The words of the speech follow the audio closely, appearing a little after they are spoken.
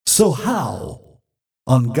So how,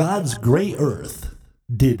 on God's gray earth,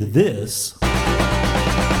 did this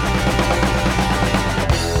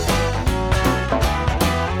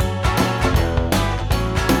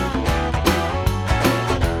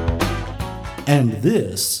and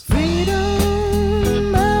this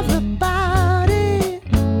Freedom of the body,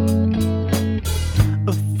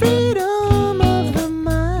 a freedom of the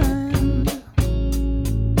mind,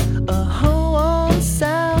 a hoe on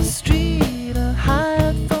South Street, a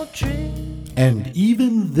high fortress, and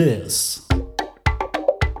even this?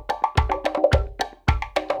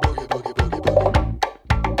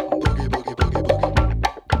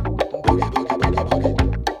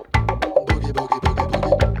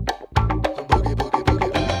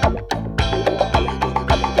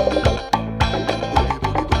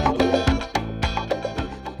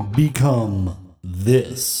 Become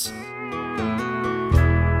this.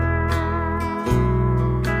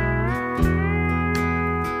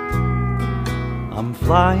 I'm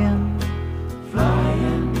flying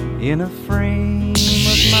in a frame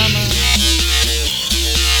of my mind.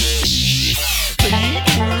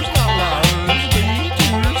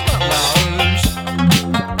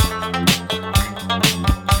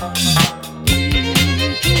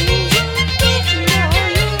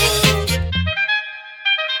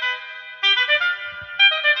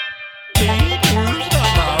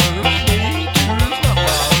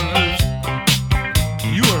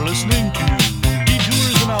 You are listening to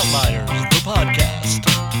Detours and Outliers, the podcast.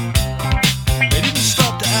 They didn't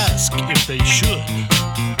stop to ask if they should.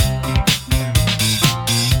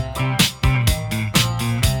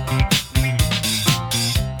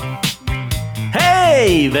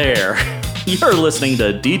 Hey there! You're listening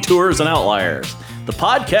to Detours and Outliers, the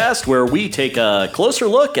podcast where we take a closer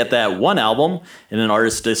look at that one album in an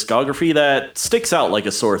artist's discography that sticks out like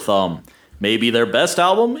a sore thumb. Maybe their best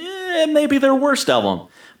album, maybe their worst album.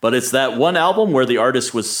 But it's that one album where the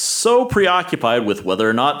artist was so preoccupied with whether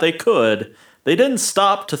or not they could, they didn't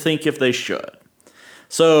stop to think if they should.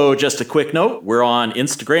 So just a quick note, we're on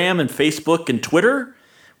Instagram and Facebook and Twitter.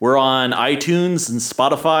 We're on iTunes and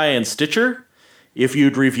Spotify and Stitcher. If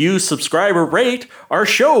you'd review, subscribe, or rate our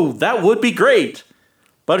show, that would be great.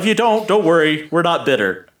 But if you don't worry, we're not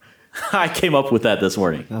bitter. I came up with that this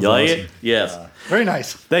morning. You like it? Yes. Very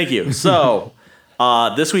nice. Thank you. So,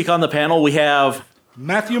 this week on the panel, we have...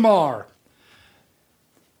 Matthew Marr.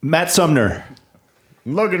 Matt Sumner.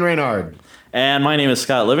 Logan Reynard. And my name is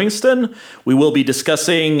Scott Livingston. We will be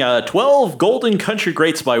discussing 12 Golden Country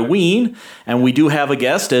Greats by Ween. And we do have a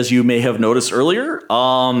guest, as you may have noticed earlier,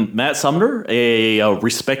 Matt Sumner, a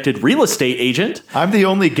respected real estate agent. I'm the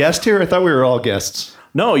only guest here? I thought we were all guests.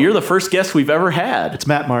 No, you're the first guest we've ever had. It's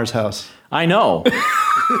Matt Marr's house. I know.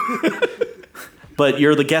 But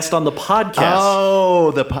you're the guest on the podcast.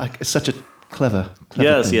 Oh, the podcast. Such a clever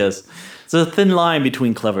Yes, thing. yes. It's a thin line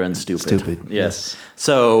between clever and stupid. Stupid, Yes.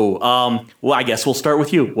 So, well, I guess we'll start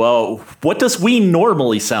with you. Well, what does Ween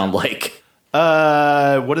normally sound like?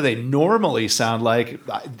 What do they normally sound like?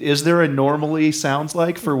 Is there a normally sounds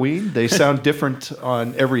like for Ween? They sound different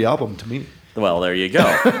on every album to me. Well, there you go.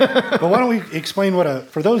 Well, why don't we explain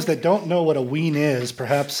for those that don't know what a Ween is,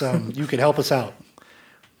 perhaps you could help us out.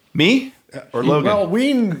 Me? Or Logan? Well,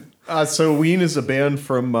 Ween. So Ween is a band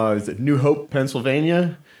from is it New Hope,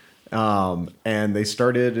 Pennsylvania, and they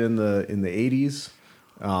started in the 80s,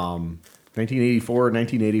 1984,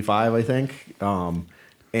 1985, I think.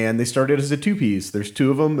 And they started as a two-piece. There's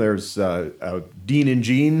two of them. There's Dean and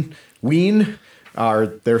Gene. Ween are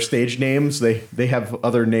their stage names. They have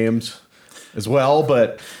other names as well,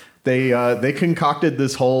 but they concocted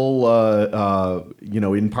this whole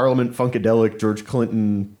in Parliament Funkadelic George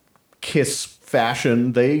Clinton Kiss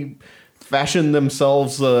fashion. They fashioned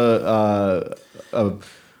themselves a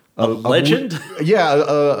legend?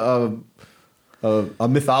 A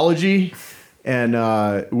mythology,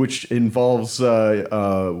 and which involves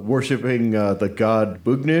worshiping the god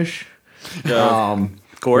Bugnish. Of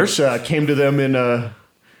course. Which came to them in a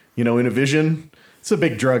vision. It's a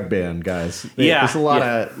big drug band, guys. There's a lot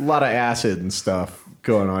of acid and stuff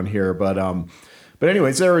going on here, but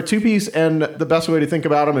anyways, they're a two-piece, and the best way to think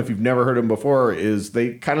about them, if you've never heard them before, is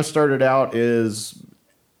they kind of started out as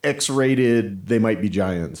X-rated They Might Be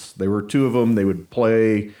Giants. They were two of them. They would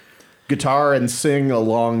play guitar and sing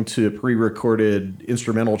along to pre-recorded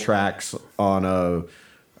instrumental tracks on a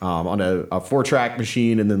 4-track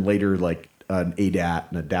machine, and then later like an ADAT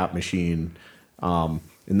and a DAT machine.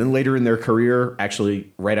 And then later in their career,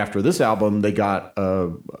 actually right after this album, they got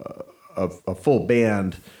a full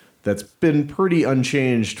band that's been pretty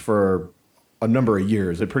unchanged for a number of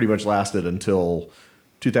years. It pretty much lasted until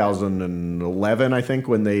 2011, I think,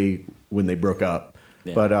 when they broke up.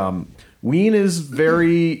 Yeah. But Ween is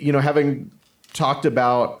very, having talked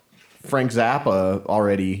about Frank Zappa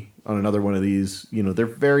already on another one of these, they're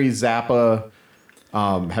very Zappa.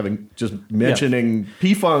 Having just mentioning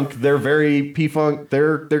P-Funk, they're very P-Funk.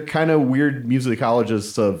 They're kind of weird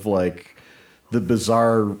musicologists of like the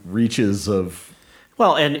bizarre reaches of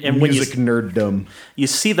and when music nerddom. You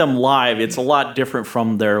see them live, it's a lot different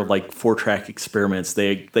from their like 4-track experiments.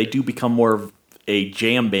 They do become more of a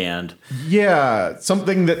jam band. Yeah,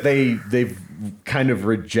 something that they've kind of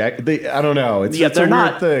reject. I don't know. It's a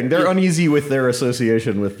weird thing. They're uneasy with their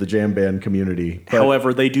association with the jam band community. But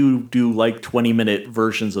however, they do like 20-minute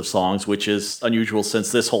versions of songs, which is unusual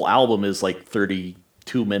since this whole album is like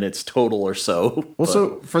 32 minutes total or so. Well,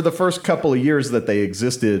 so for the first couple of years that they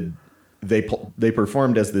existed, they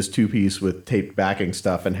performed as this 2-piece with taped backing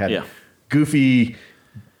stuff and had goofy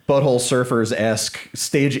Butthole Surfers-esque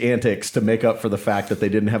stage antics to make up for the fact that they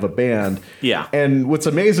didn't have a band. Yeah. And what's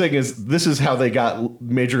amazing is this is how they got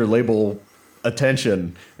major label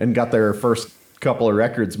attention and got their first couple of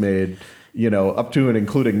records made, up to and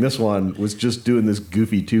including this one, was just doing this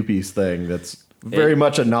goofy 2-piece thing that's very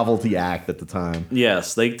much a novelty act at the time.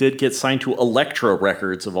 Yes, they did get signed to Elektra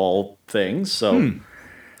Records of all things, so...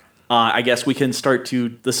 I guess we can start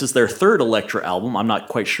to... This is their third Elektra album. I'm not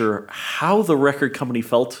quite sure how the record company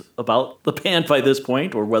felt about the band by this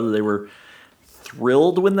point, or whether they were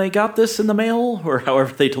thrilled when they got this in the mail, or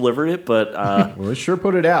however they delivered it. But well, they sure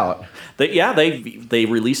put it out. They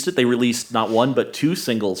released it. They released not one but 2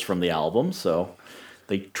 singles from the album. So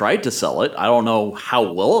they tried to sell it. I don't know how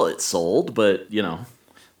well it sold, but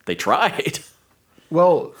they tried.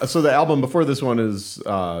 Well, so the album before this one is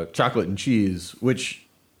Chocolate and Cheese, which...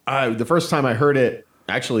 the first time I heard it,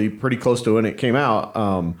 actually pretty close to when it came out,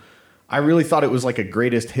 I really thought it was like a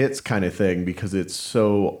greatest hits kind of thing because it's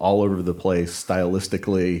so all over the place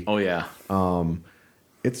stylistically. Oh, yeah.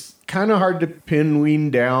 It's kind of hard to pin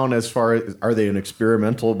Ween down as far as, are they an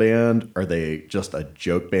experimental band? Are they just a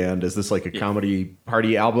joke band? Is this like a comedy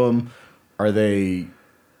party album? Are they,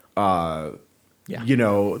 proggy?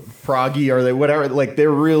 Are they whatever? Like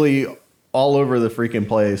they're really all over the freaking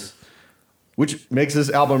place. Which makes this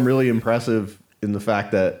album really impressive in the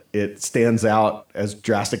fact that it stands out as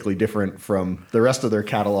drastically different from the rest of their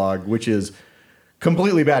catalog, which is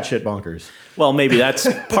completely batshit bonkers. Well, maybe that's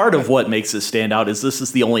part of what makes it stand out is this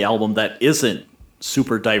is the only album that isn't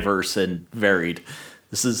super diverse and varied.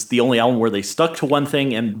 This is the only album where they stuck to one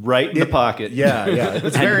thing and right in the pocket. Yeah.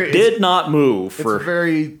 It's did not move. It's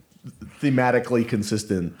very thematically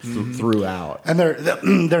consistent throughout. And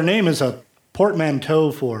their name is a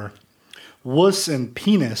portmanteau for wuss and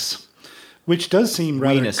penis, which does seem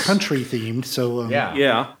rather country themed. So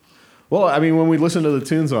yeah. Well, I mean, when we listen to the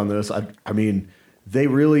tunes on this, I mean, they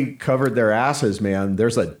really covered their asses, man.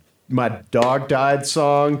 There's a My Dog Died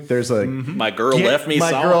song. There's a My Girl Left Me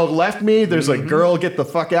song. My Girl Left Me. There's a Girl Get the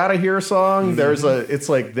Fuck Out of Here song. There's it's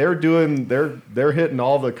like they're hitting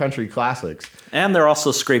all the country classics. And they're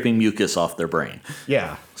also scraping mucus off their brain.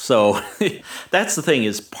 Yeah. So that's the thing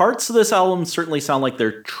is parts of this album certainly sound like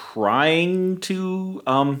they're trying to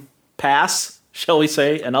pass, shall we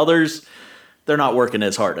say, and others, they're not working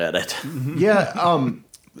as hard at it. Yeah.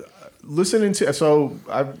 Listening to, so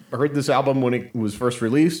I heard this album when it was first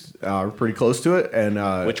released, pretty close to it,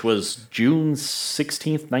 and which was June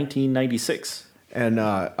 16th, 1996. And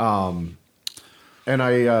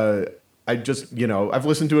I just, I've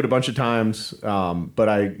listened to it a bunch of times, but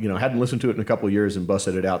I, hadn't listened to it in a couple of years and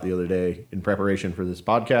busted it out the other day in preparation for this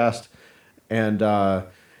podcast. And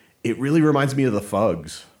it really reminds me of the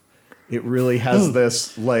Fugs. It really has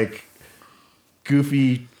this like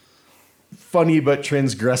goofy, funny but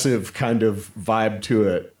transgressive kind of vibe to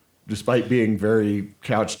it, despite being very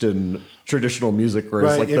couched in traditional music,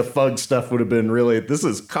 whereas the Fug stuff would have been really, this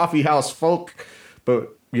is coffee house folk,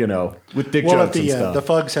 but with dick jokes and stuff. The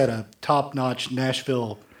Fugs had a top-notch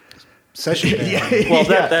Nashville session band. Well,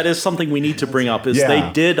 that is something we need to bring up, is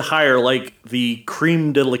they did hire like the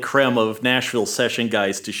creme de la creme of Nashville session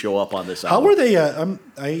guys to show up on this album. How were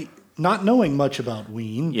they, not knowing much about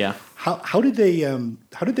Ween, how did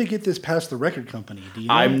they get this past the record company? Do you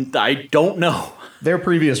know? I don't know. Their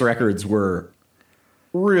previous records were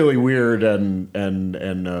really weird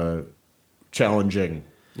and challenging.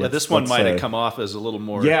 Yeah, this one might have come off as a little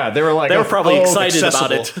more... Yeah, they were like... They were probably excited accessible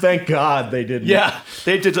about it. Thank God they didn't. Yeah,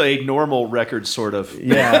 they did a normal record, sort of.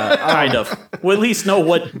 Yeah. Kind of. We'll at least know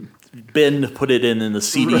what bin put it in the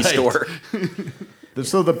CD store.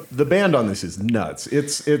 So the band on this is nuts.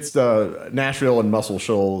 It's Nashville and Muscle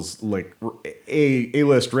Shoals, like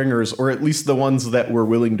A-list ringers, or at least the ones that were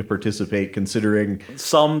willing to participate, considering...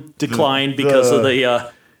 Some declined because of the...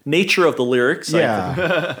 nature of the lyrics.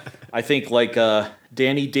 Yeah. I think like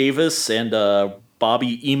Danny Davis and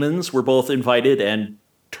Bobby Emmons were both invited and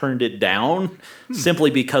turned it down simply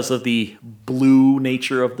because of the blue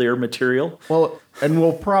nature of their material. Well, and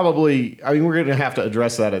we'll probably, I mean, we're going to have to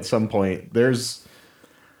address that at some point. There's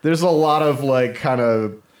a lot of like kind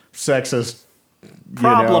of sexist,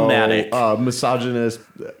 problematic, misogynist,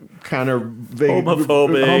 kind of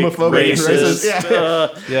homophobic,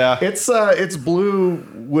 racist. Yeah. It's blue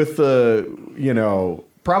with the,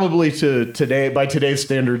 probably by today's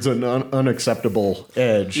standards, an unacceptable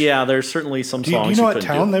edge. Yeah, there's certainly some songs. Do you know what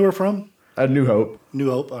town they were from? New Hope. New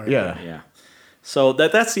Hope. All right. Yeah. So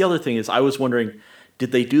that's the other thing is I was wondering,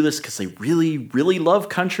 did they do this because they really, really love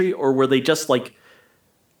country, or were they just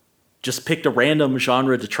picked a random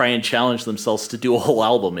genre to try and challenge themselves to do a whole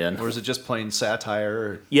album in? Or is it just plain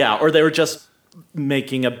satire? Yeah, or they were just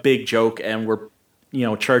making a big joke and were,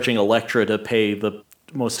 charging Elektra to pay the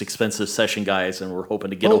most expensive session guys and were hoping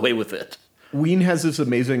to get away with it. Ween has this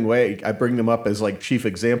amazing way. I bring them up as like chief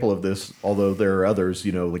example of this, although there are others,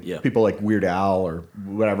 people like Weird Al or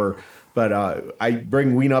whatever. But I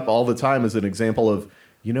bring Ween up all the time as an example of,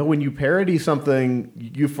 when you parody something,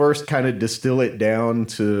 you first kind of distill it down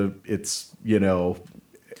to its,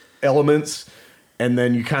 elements, and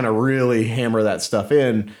then you kind of really hammer that stuff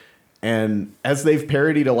in. And as they've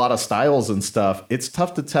parodied a lot of styles and stuff, it's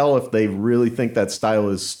tough to tell if they really think that style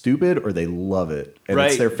is stupid or they love it. And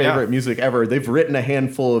it's their favorite music ever. They've written a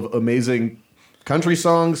handful of amazing country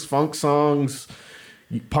songs, funk songs,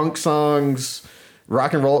 punk songs,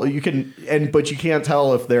 rock and roll. But you can't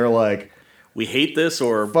tell if they're like, we hate this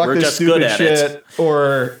or fuck we're this just stupid good at shit, it.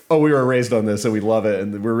 Or, we were raised on this and we love it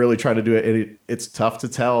and we're really trying to do it. And it's tough to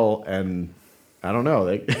tell. And I don't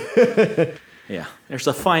know. Yeah, there's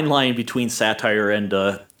a fine line between satire and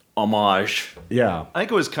homage. Yeah. I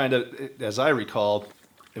think it was kind of, as I recall,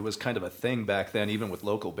 it was kind of a thing back then, even with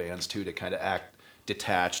local bands too, to kind of act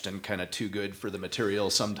detached and kind of too good for the material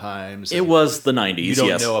sometimes. It was the 90s, You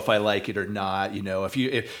don't know if I like it or not. If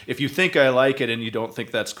you think I like it and you don't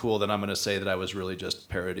think that's cool, then I'm going to say that I was really just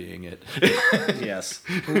parodying it. Yes.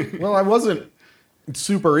 Well, I wasn't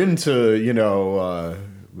super into,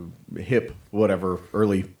 hip, whatever,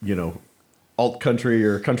 early, alt country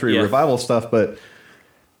or country revival stuff, but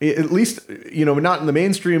at least, not in the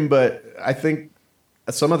mainstream, but I think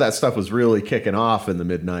some of that stuff was really kicking off in the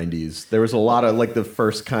mid 90s. There was a lot of the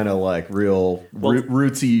first kind of real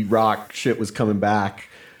rootsy rock shit was coming back.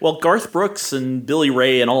 Well, Garth Brooks and Billy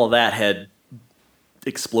Ray and all of that had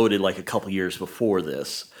exploded a couple years before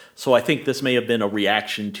this. So I think this may have been a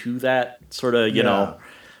reaction to that sort of,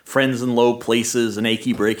 Friends in Low Places and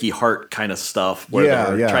Achy Breaky Heart kind of stuff where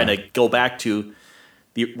they're trying to go back to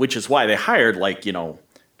which is why they hired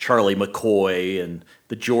Charlie McCoy and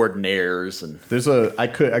the Jordanaires and there's I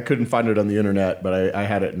couldn't find it on the internet, but I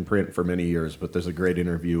had it in print for many years, but there's a great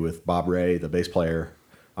interview with Bob Ray, the bass player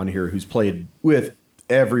on here, who's played with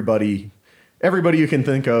everybody you can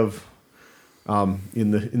think of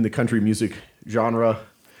in the country music genre,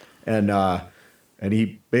 and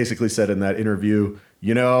he basically said in that interview,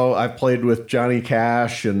 I've played with Johnny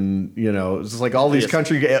Cash and, it's just like all these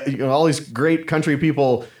all these great country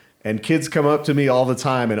people, and kids come up to me all the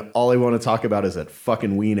time and all they want to talk about is that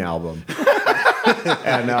fucking Ween album.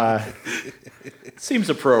 And seems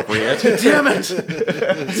appropriate. Damn it!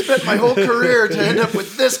 I spent my whole career to end up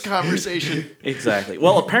with this conversation. Exactly.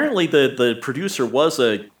 Well, apparently the producer was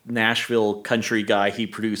a Nashville country guy. He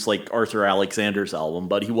produced Arthur Alexander's album,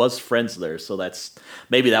 but he was friends there, so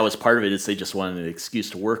maybe that was part of it. Is they just wanted an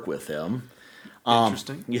excuse to work with him.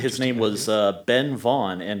 Interesting. His name was Ben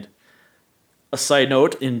Vaughn, and a side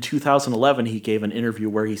note, in 2011, he gave an interview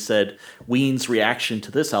where he said Ween's reaction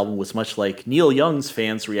to this album was much like Neil Young's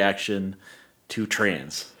fans' reaction to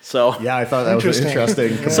Trans. So yeah, I thought that was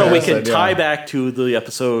interesting. So we can tie back to the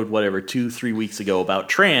episode, 2-3 weeks ago about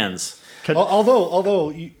Trans.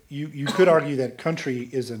 Although you could argue that country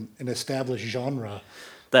is an established genre.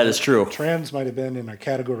 That is true. Trans might have been in a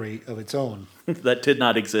category of its own. That did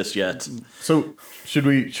not exist yet. So should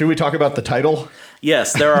we talk about the title?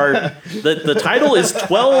 Yes, there are. The title is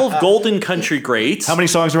 12 Golden Country Greats. How many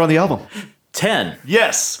songs are on the album? 10.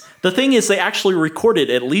 Yes. The thing is, they actually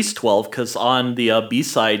recorded at least 12 because on the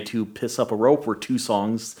B-side to Piss Up a Rope were 2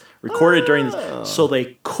 songs recorded during this. So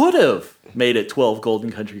they could have made it 12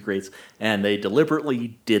 Golden Country Greats, and they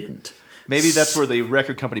deliberately didn't. Maybe that's where the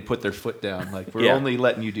record company put their foot down. We're only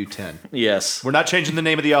letting you do 10. Yes. We're not changing the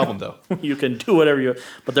name of the album, though. You can do whatever you...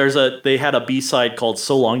 But they had a B-side called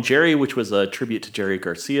So Long Jerry, which was a tribute to Jerry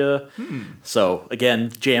Garcia. So,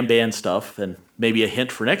 again, jam band stuff, and maybe a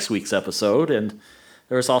hint for next week's episode. And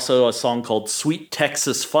There was also a song called Sweet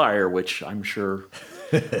Texas Fire, which I'm sure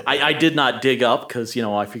I did not dig up because,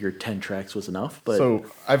 I figured 10 tracks was enough. But So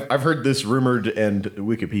I've heard this rumored, and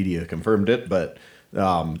Wikipedia confirmed it, but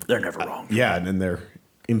they're never wrong. yeah, and they're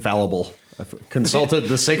infallible. I've consulted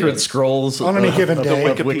the sacred scrolls On any given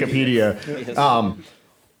day. of Wikipedia.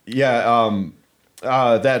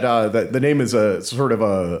 The name is a sort of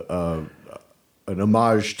an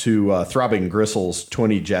homage to Throbbing Gristle's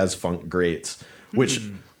 20 Jazz Funk Greats, which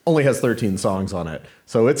only has 13 songs on it.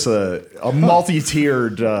 So it's a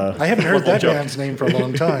multi-tiered... I haven't heard that band's name for a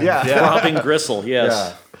long time. Throbbing Gristle, yes.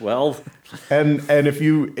 Yeah. Well, and if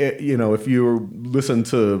you listen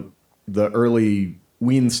to the early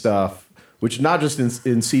Ween stuff, which not just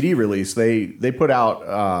in CD release, they put out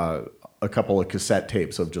a couple of cassette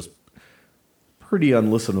tapes of just pretty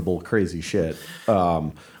unlistenable, crazy shit.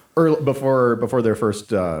 Before their first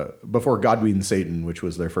before Godween Satan, which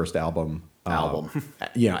was their first album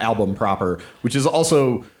proper, which is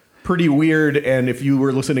also pretty weird. And if you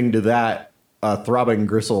were listening to that, a Throbbing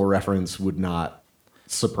Gristle reference would not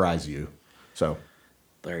surprise you. So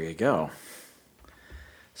there you go.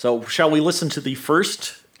 So shall we listen to the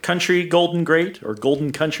first country golden great or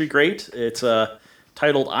golden country great? It's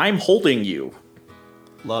titled "I'm Holding You."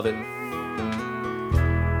 Love it.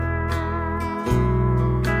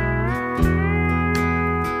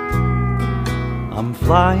 I'm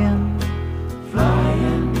flying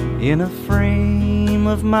in a frame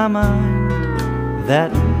of my mind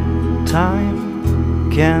that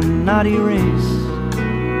time cannot erase.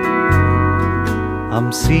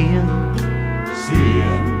 I'm seeing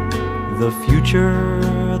the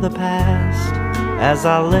future, the past, as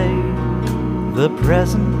I lay the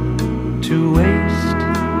present to waste.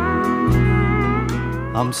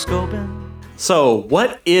 I'm scoping. So,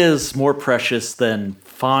 what is more precious than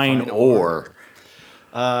fine ore?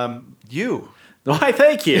 You. Why,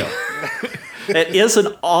 thank you. It is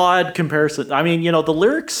an odd comparison. I mean, the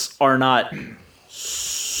lyrics are not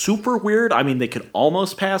super weird. I mean, they could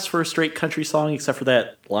almost pass for a straight country song, except for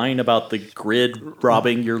that line about the grid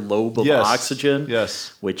robbing your lobe of oxygen.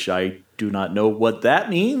 Yes. Which I do not know what that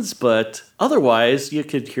means, but otherwise, you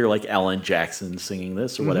could hear like Alan Jackson singing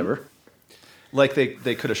this or whatever. Like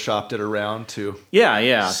they could have shopped it around to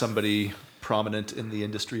somebody prominent in the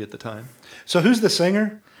industry at the time. So who's the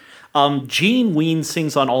singer? Gene Ween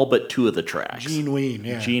sings on all but 2 of the tracks. Gene Ween,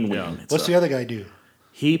 yeah. Gene Ween. What's the other guy do?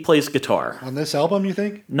 He plays guitar. On this album, you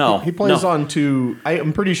think? No. he plays on 2.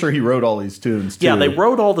 I'm pretty sure he wrote all these tunes, too. Yeah, they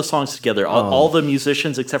wrote all the songs together. All the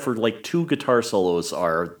musicians, except for like 2 guitar solos,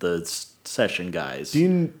 are the session guys.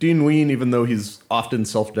 Dean Ween, even though he's often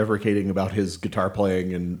self-deprecating about his guitar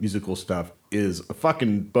playing and musical stuff, is a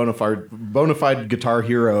fucking bona fide guitar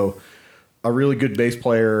hero, a really good bass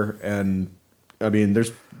player, and I mean,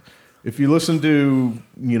 if you listen to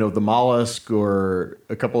the Mollusk or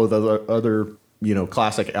a couple of the other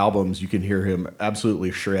classic albums, you can hear him absolutely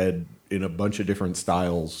shred in a bunch of different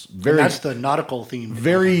styles. And that's the nautical theme.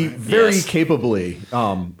 Very capably,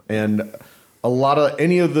 and a lot of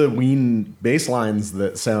any of the Ween bass lines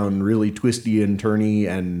that sound really twisty and turny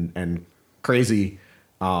and crazy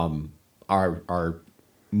are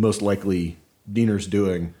most likely Diener's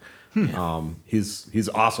doing. He's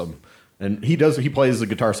awesome, and he plays the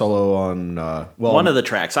guitar solo on one of the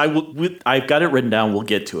tracks. I've got it written down. We'll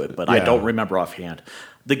get to it, but I don't remember offhand.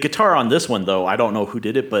 The guitar on this one, though, I don't know who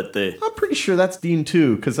did it, but I'm pretty sure that's Dean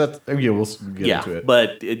too, because we'll get into it.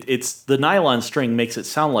 But it's the nylon string makes it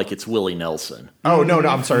sound like it's Willie Nelson. Oh no,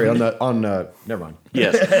 I'm sorry. Never mind.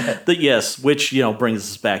 Yes, which brings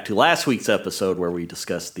us back to last week's episode where we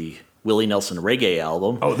discussed the Willie Nelson reggae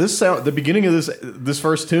album. Oh, the beginning of this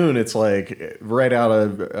first tune, it's like right out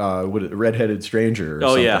of Redheaded Stranger or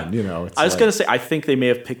something. Yeah. I was going to say, I think they may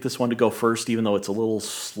have picked this one to go first, even though it's a little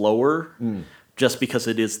slower, just because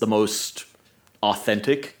it is the most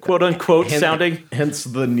authentic, quote unquote, sounding. Hence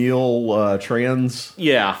the Neil Trans.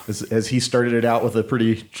 Yeah. As he started it out with a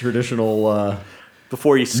pretty traditional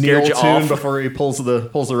before he scared you tune off. Before he pulls the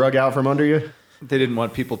rug out from under you. They didn't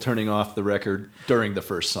want people turning off the record during the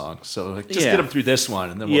first song, so just get them through this one,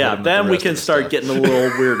 and then then we can start getting a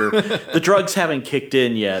little weirder. The drugs haven't kicked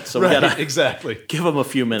in yet, so we gotta give them a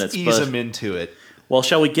few minutes. Ease them into it. Well,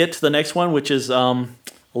 shall we get to the next one, which is a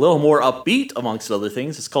little more upbeat, amongst other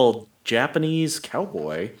things? It's called Japanese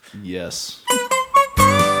Cowboy. Yes.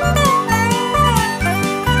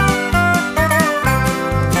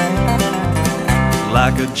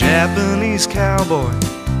 Like a Japanese cowboy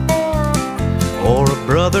or a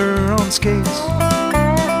brother on skates,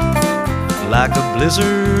 like a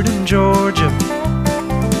blizzard in Georgia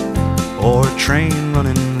or a train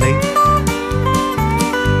running late.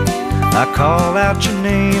 I call out your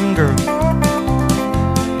name, girl,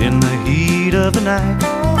 in the heat of the night,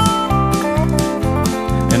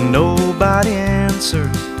 and nobody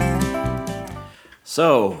answers.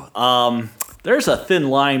 So, there's a thin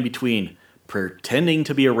line between pretending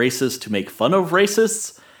to be a racist to make fun of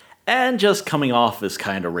racists and just coming off as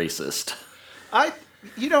kind of racist. I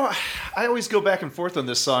always go back and forth on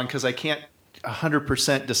this song because I can't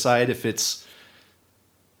 100% decide if it's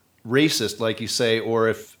racist, like you say, or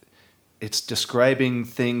if it's describing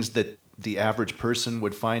things that the average person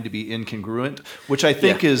would find to be incongruent, which I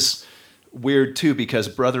think is weird too, because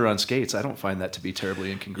Brother on Skates, I don't find that to be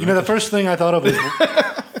terribly incongruent. You know, the first thing I thought of was,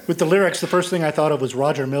 with the lyrics, the first thing I thought of was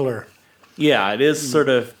Roger Miller. Yeah, it is sort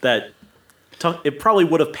of that. It probably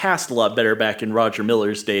would have passed a lot better back in Roger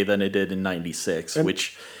Miller's day than it did in '96,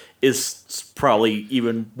 which is probably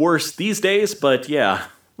even worse these days, but yeah.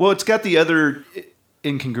 Well, it's got the other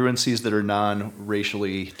incongruencies that are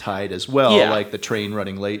non-racially tied as well, like the train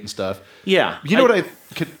running late and stuff. Yeah. You know what I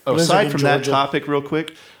could, aside from that topic real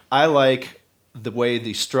quick, I like the way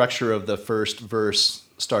the structure of the first verse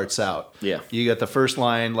starts out. Yeah. You got the first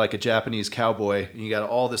line like a Japanese cowboy, and you got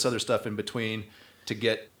all this other stuff in between to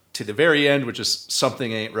get to the very end, which is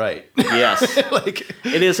something ain't right. Yes. Like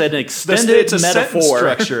it is an extended metaphor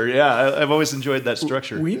structure. Yeah, I've always enjoyed that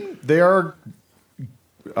structure. They are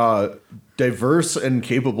diverse and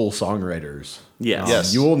capable songwriters.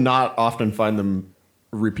 Yes. You will not often find them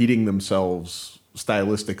repeating themselves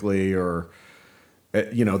stylistically, or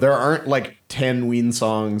there aren't like 10 Ween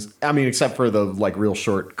songs. I mean, except for the like real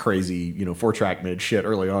short, crazy, 4-track mid shit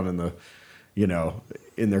early on in the,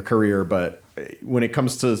 in their career. But when it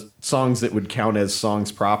comes to songs that would count as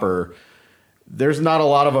songs proper, there's not a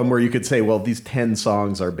lot of them where you could say, well, these 10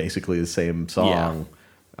 songs are basically the same song.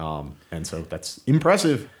 Yeah. And so that's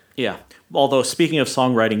impressive. Yeah. Although, speaking of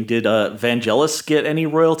songwriting, did Vangelis get any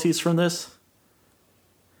royalties from this?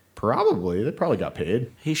 Probably. They probably got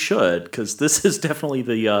paid. He should, because this is definitely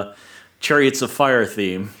the Chariots of Fire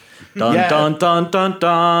theme. Dun, dun, dun, dun,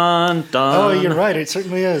 dun, dun. Oh, you're right. It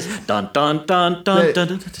certainly is. Dun, dun, dun, dun, dun,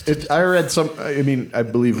 dun, dun. I read I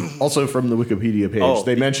believe also from the Wikipedia page,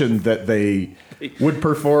 they mentioned that they would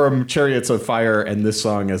perform Chariots of Fire and this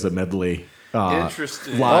song as a medley.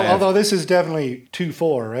 Interesting. Live. Although this is definitely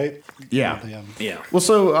 2/4, right? Yeah. Yeah. Well,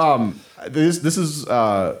 so this is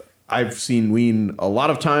I've seen Ween a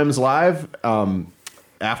lot of times live.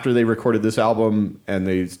 After they recorded this album and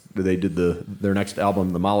they did their next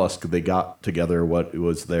album, The Mollusk, they got together what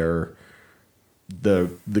was the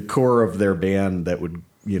core of their band that would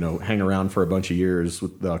hang around for a bunch of years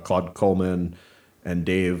with Claude Coleman and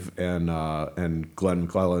Dave and Glenn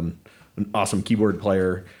McClellan, an awesome keyboard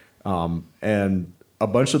player. And a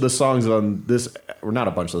bunch of the songs on this, or not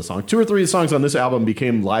a bunch of the songs, 2 or 3 songs on this album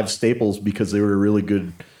became live staples because they were really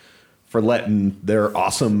good for letting their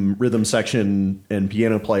awesome rhythm section and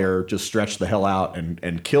piano player just stretch the hell out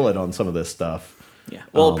and kill it on some of this stuff. Yeah.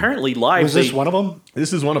 Well, apparently live. Was this one of them?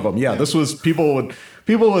 This is one of them. Yeah. This was people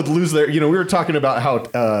would lose their. We were talking about how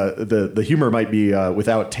the humor might be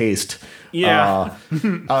without taste. Yeah.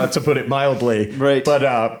 To put it mildly. Right.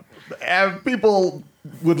 But people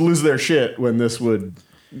would lose their shit when this would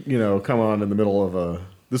come on in the middle of a.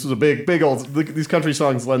 This was a big old. These country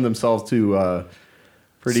songs lend themselves to.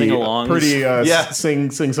 Pretty sing-alongs.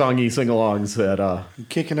 sing-songy sing-alongs that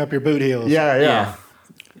Kicking up your boot heels. Yeah.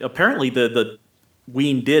 Apparently the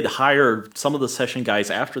Ween did hire some of the session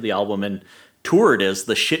guys after the album and toured as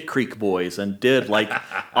the Shit Creek Boys and did like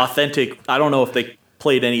authentic. I don't know if they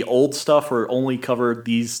played any old stuff or only covered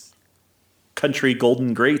these country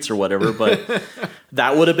golden greats or whatever, but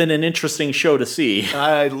that would have been an interesting show to see.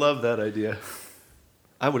 I love that idea.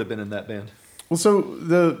 I would have been in that band. Well, so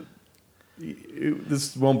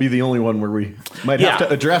this won't be the only one where we might have to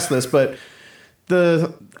address this, but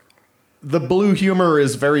the blue humor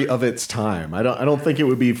is very of its time. I don't think it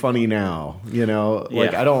would be funny now. I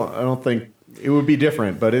don't think it would be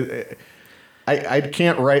different. But I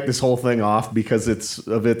can't write this whole thing off because it's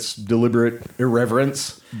of its deliberate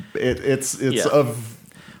irreverence. It's of.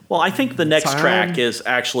 Well, I think the next track is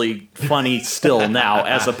actually funny still now,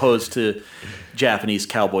 as opposed to Japanese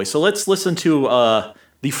Cowboy. So let's listen to.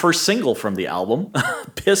 The first single from the album,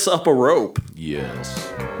 Piss Up a Rope. Yes.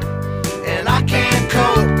 And I can't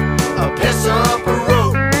cope, piss up a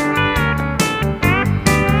rope.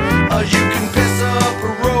 You can piss up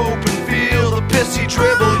a rope and feel the pissy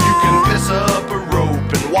dribble. You can piss up a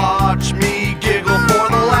rope and watch me giggle. For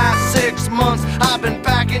the last 6 months, I've been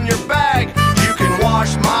packing your bag. You can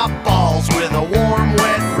wash my balls with a warm,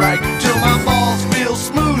 wet rag till my balls feel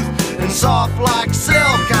smooth and soft like silk.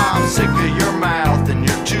 I'm sick of your mouth and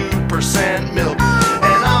your 2% milk,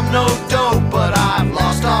 and I'm no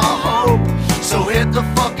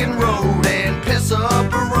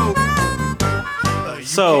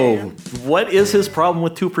So, what is his problem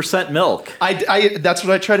with 2% milk? I that's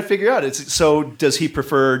what I try to figure out. So does he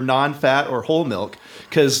prefer non-fat or whole milk?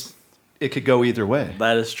 Because it could go either way.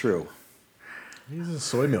 That is true. He's a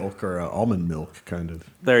soy milk or almond milk kind of.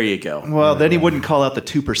 There you go. Well, then he wouldn't call out the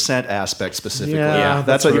 2% aspect specifically. Yeah,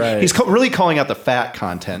 that's what right. He's really calling out the fat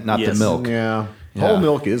content, not the milk. Yeah. Whole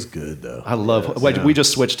milk is good though. I love. We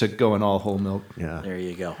just switched to going all whole milk. Yeah. There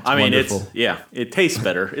you go. Wonderful. It tastes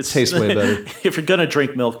better. It tastes way better. If you're gonna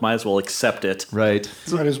drink milk, might as well accept it. Right.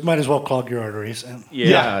 Might as well clog your arteries.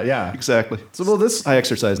 Yeah. Exactly. So well, I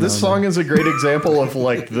exercise. This song is a great example of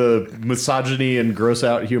like the misogyny and gross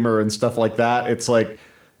out humor and stuff like that. It's like,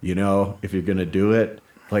 if you're gonna do it,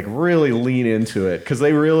 like really lean into it because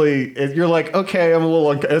they really. You're like, okay, I'm a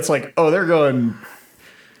little. It's like, oh, they're going.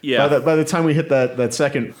 Yeah. By the time we hit that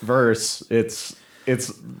second verse, it's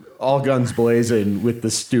all guns blazing with the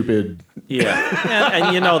stupid. Yeah,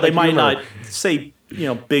 and they might not say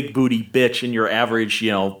big booty bitch in your average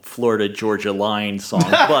Florida Georgia line song,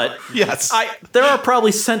 but yes, there are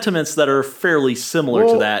probably sentiments that are fairly similar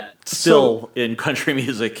to that still in country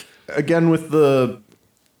music. Again, with the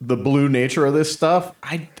blue nature of this stuff,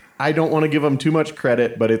 I don't want to give them too much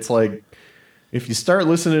credit, but it's like. If you start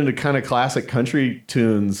listening to kind of classic country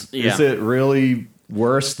tunes, is it really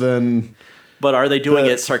worse than... But are they doing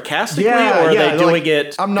it sarcastically, or are they doing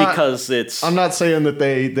it because it's... I'm not saying that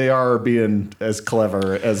they are being as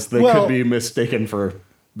clever as they could be mistaken for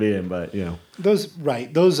being, but, Those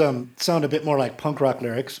sound a bit more like punk rock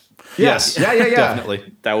lyrics. Yes. Yeah.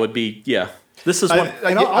 Definitely. That would be, This is what...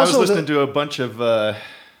 I was listening to a bunch of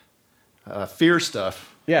Fear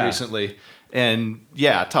stuff recently. And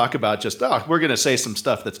talk about just we're gonna say some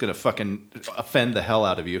stuff that's gonna fucking offend the hell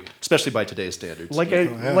out of you, especially by today's standards. Like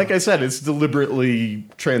I said, it's deliberately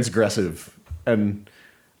transgressive, and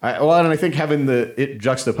I think having it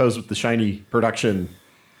juxtaposed with the shiny production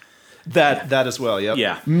that as well,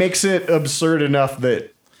 makes it absurd enough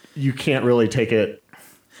that you can't really take it,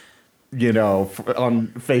 on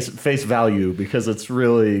face value because it's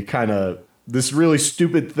really kind of this really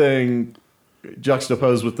stupid thing.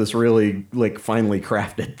 Juxtaposed with this really finely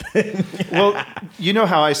crafted thing. Well,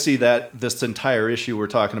 how I see this entire issue we're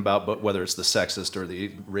talking about, but whether it's the sexist or the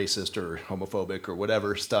racist or homophobic or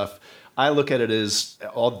whatever stuff, I look at it as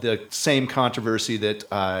all the same controversy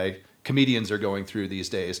that comedians are going through these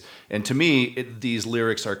days. And to me, these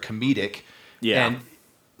lyrics are comedic. Yeah. And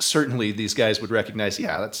certainly these guys would recognize,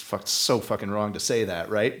 that's so fucking wrong to say that,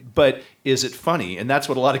 right? But is it funny? And that's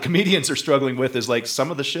what a lot of comedians are struggling with is like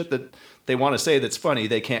some of the shit that they want to say that's funny,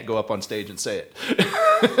 they can't go up on stage and say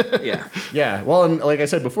it. Yeah. Well, and like I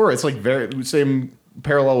said before, it's like very same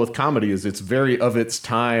parallel with comedy is it's very of its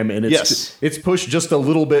time and it's pushed just a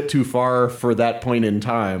little bit too far for that point in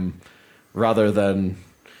time rather than,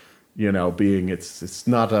 being it's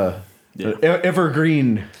not a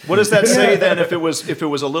evergreen. What does that say then? If it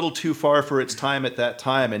was a little too far for its time at that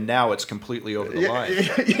time, and now it's completely over the line.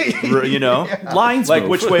 Lines like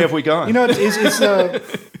move. Which way have we gone?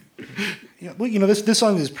 This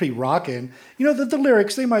song is pretty rockin'. The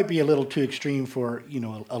lyrics they might be a little too extreme for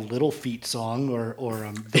a Little Feat song or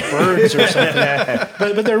the Byrds or something,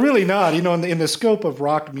 but they're really not. In the scope of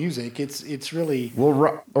rock music, it's really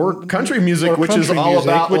or country music, which is all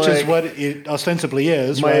about is what it ostensibly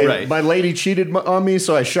is. My lady cheated on me,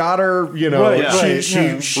 so I shot her.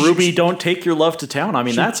 Ruby, don't take your love to town. I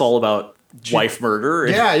mean, that's all about. Wife murder.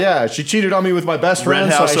 She cheated on me with my best friend,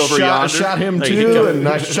 so I shot him too, and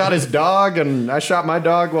I shot his dog, and I shot my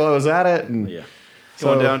dog while I was at it. And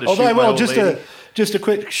going down to shoot my old lady. Just a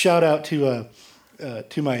quick shout out to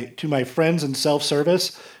my friends in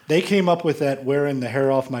self-service. They came up with that wearing the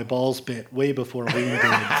hair off my balls bit way before we did.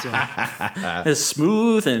 So. As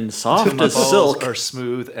smooth and soft my as balls silk. Are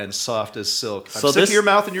smooth and soft as silk. I'm so sick of your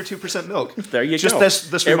mouth and your 2% milk. There you go.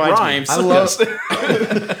 This it reminds rhymes. me. I love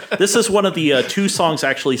This is one of the two songs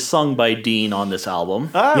actually sung by Dean on this album.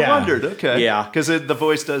 I wondered. Okay. Yeah. Because the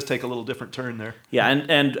voice does take a little different turn there. Yeah,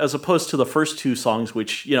 and as opposed to the first two songs,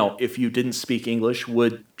 which, if you didn't speak English,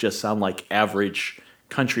 would just sound like average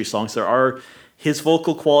country songs, there are his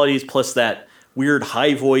vocal qualities plus that weird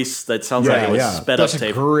high voice that sounds like it was sped up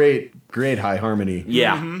tape. Great high harmony.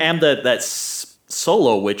 Yeah, and that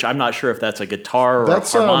solo, which I'm not sure if that's a guitar or a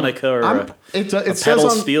harmonica or a pedal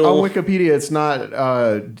steel. On Wikipedia, it's not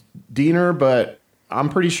Diener, but I'm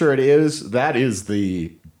pretty sure it is. That is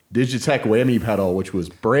the Digitech whammy pedal, which was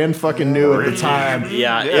brand fucking new at the time.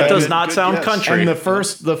 Yeah, it does not sound country. And the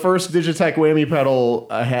first Digitech whammy pedal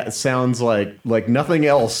sounds like nothing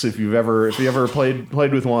else. If you ever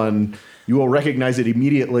played with one, you will recognize it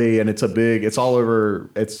immediately, and it's all over.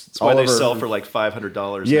 That's why they sell for like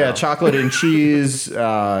 $500. Yeah, now. Chocolate and Cheese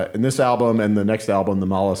in this album, and the next album, The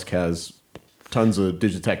Mollusk, has tons of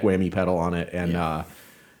Digitech whammy pedal on it, and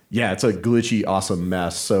it's a glitchy, awesome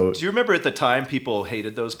mess. So, do you remember at the time people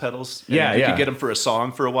hated those pedals? And Yeah, you yeah. could get them for a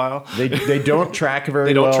song for a while. They don't track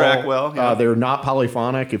very They well. don't track well, yeah. They're not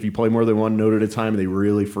polyphonic. If you play more than one note at a time, they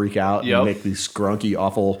really freak out Yep. and make these scrunky,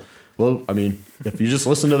 awful. Well, I mean, if you just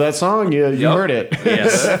listen to that song, you heard it.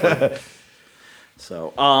 Yes.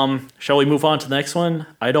 So, shall we move on to the next one?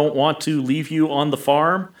 I Don't Want to Leave You on the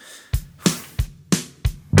Farm.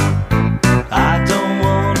 I don't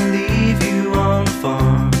want to leave you on the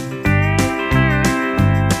farm.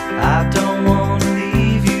 I don't want to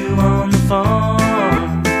leave you on the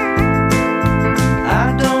farm.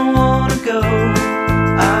 I don't want to go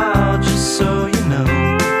out, just so you know.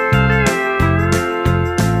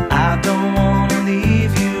 I don't want to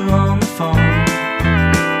leave you on the farm.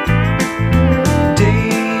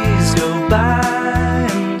 Days go by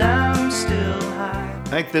and I'm still high. I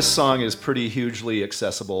think this song is pretty hugely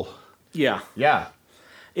accessible. Yeah. Yeah.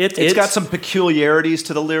 It's got some peculiarities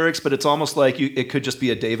to the lyrics, but it's almost like it could just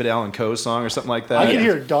be a David Allan Coe song or something like that. I can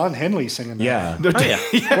hear Don Henley singing that. Yeah. Oh,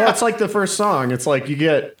 yeah. Well, it's like the first song. It's like you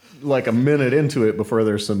get like a minute into it before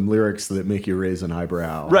there's some lyrics that make you raise an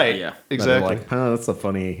eyebrow. Right. Yeah. That are Exactly. Like, that's a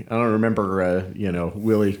funny. I don't remember,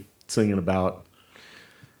 Willie singing about,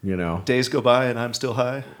 Days go by and I'm still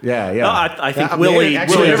high. Yeah, yeah. No, I think mean, Willie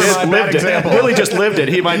actually, Willie never just mind, bad lived it. example. Willie just lived it.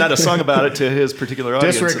 He might not have sung about it to his particular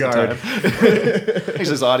audience. Disregard. At the time.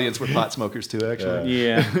 His audience were pot smokers too, actually.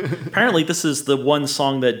 Yeah. Apparently, this is the one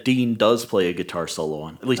song that Dean does play a guitar solo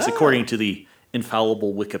on, at least according to the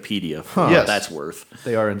infallible Wikipedia. For what Yes. that's worth.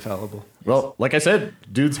 They are infallible. Well, like I said,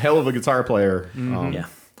 dude's hell of a guitar player. Yeah.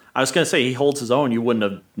 I was going to say, he holds his own. You wouldn't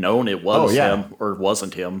have known it was him or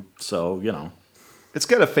wasn't him. So, It's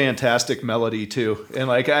got a fantastic melody too, and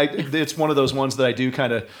it's one of those ones that I do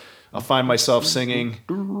kind of. I'll find myself singing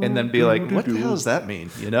and then be like, "What the hell does that mean?"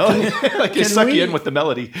 Like it suck you in with the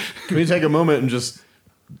melody. Can we take a moment and just?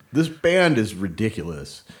 This band is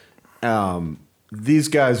ridiculous. These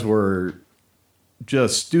guys were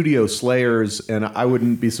just studio slayers, and I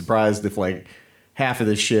wouldn't be surprised if like half of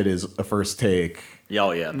this shit is a first take.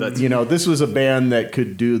 oh, yeah. That's, This was a band that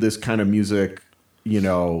could do this kind of music.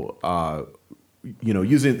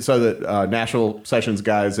 Using so that National Sessions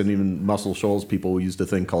guys and even Muscle Shoals people used a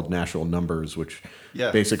thing called National Numbers, which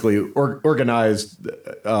basically organized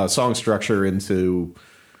song structure into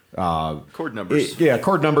Chord numbers.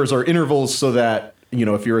 chord numbers or intervals, so that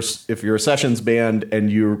if you're a sessions band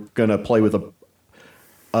and you're gonna play with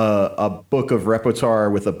a book of repertoire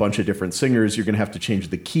with a bunch of different singers, you're gonna have to change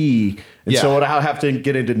the key, and so I'll have to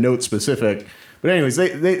get into note specific. But anyways,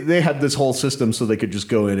 they had this whole system so they could just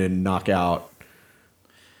go in and knock out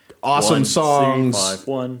awesome 1, songs 6, 5,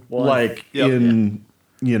 1, like in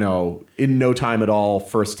no time at all,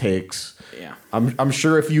 first takes. Yeah. I'm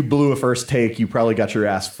sure if you blew a first take, you probably got your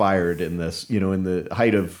ass fired in this, in the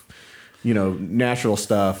height of national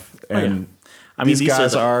stuff. And I mean, these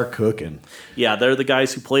guys are cooking. Yeah, they're the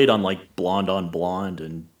guys who played on like Blonde on Blonde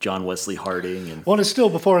and John Wesley Harding. And Well, it's still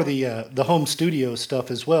before the home studio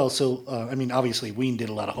stuff as well. So obviously Ween did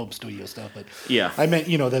a lot of home studio stuff, but Yeah. I meant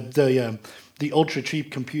the ultra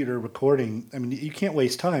cheap computer recording. I mean, you can't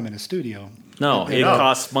waste time in a studio. no, it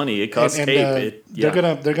costs money. It costs tape. They're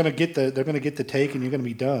gonna get the take, and you're gonna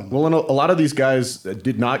be done. Well, and a lot of these guys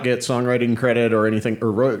did not get songwriting credit or anything,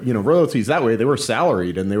 or royalties that way. They were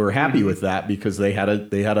salaried, and they were happy with that because they had a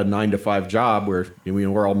 9-to-5 job where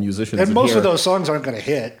we're all musicians. And in most here. of those songs aren't gonna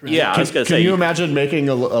hit. Right? Yeah, I was going to Can say. you imagine making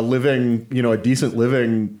a living, a decent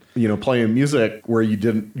living, playing music where you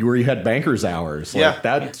had banker's hours? Like, Yeah.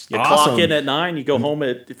 that's You awesome. clock in at 9, you go home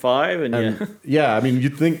at 5, and Yeah, I mean,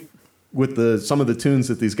 you'd think with some of the tunes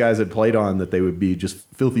that these guys had played on that they would be just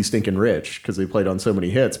filthy stinking rich because they played on so many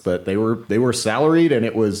hits, but they were salaried, and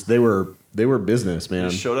they were business, man.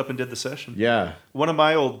 Just showed up and did the session. Yeah. One of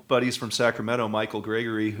my old buddies from Sacramento, Michael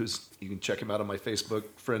Gregory, you can check him out on my Facebook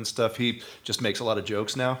friend stuff. He just makes a lot of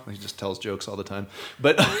jokes now. He just tells jokes all the time.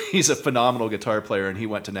 But he's a phenomenal guitar player, and he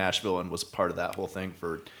went to Nashville and was part of that whole thing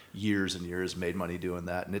for years and years, made money doing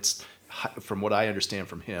that. And it's, from what I understand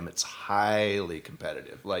from him, it's highly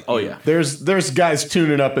competitive. Like, There's guys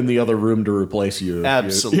tuning up in the other room to replace you.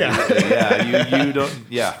 Absolutely. Yeah. You don't.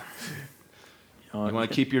 Yeah. You want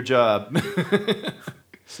to keep your job.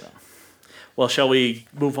 So. Well, shall we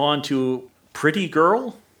move on to Pretty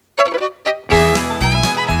Girl?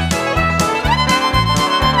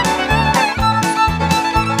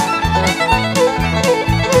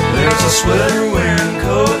 There's a sweater wearing,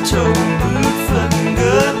 coat toting, boot footing,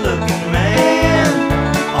 good looking man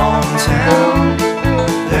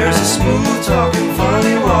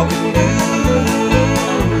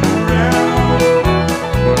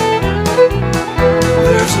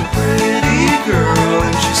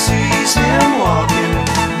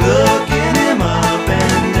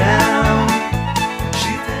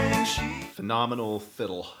phenomenal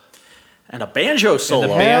fiddle. And a banjo solo.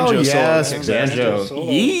 And the banjo Hell yes, solo. banjo.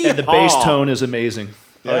 Yeehaw. And the bass tone is amazing.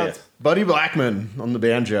 Yeah. Buddy Blackman on the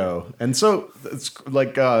banjo. And so it's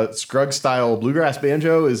like Scruggs style bluegrass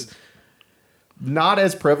banjo is not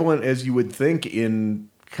as prevalent as you would think in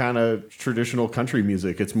kind of traditional country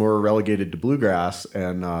music. It's more relegated to bluegrass.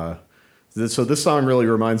 And so this song really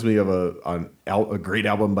reminds me of a great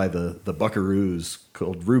album by the Buckaroos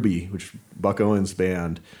called Ruby, which Buck Owens'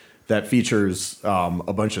 band, that features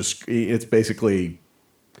a bunch of, it's basically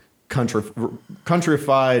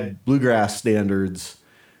countrified bluegrass standards.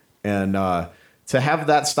 And to have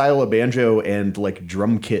that style of banjo and like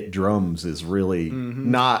drum kit drums is really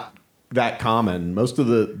not that common. Most of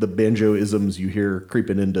the banjo-isms you hear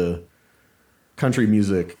creeping into country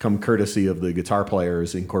music come courtesy of the guitar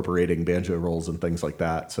players incorporating banjo rolls and things like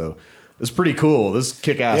that. So it's pretty cool. This is a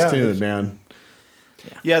kick-ass tune, man.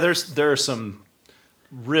 Yeah, there are some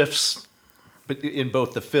riffs in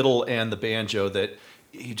both the fiddle and the banjo that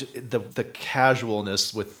the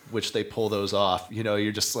casualness with which they pull those off,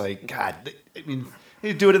 you're just like, God, I mean,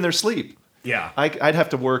 they do it in their sleep. Yeah. I'd have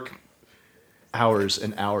to work hours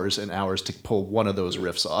and hours and hours to pull one of those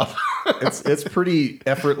riffs off. It's pretty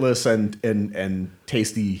effortless and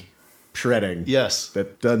tasty shredding. Yes.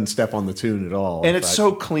 That doesn't step on the tune at all. And it's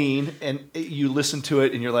so clean, and you listen to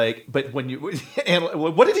it, and you're like, but when you, and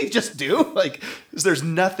what did he just do? Like, there's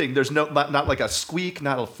nothing. There's not like a squeak,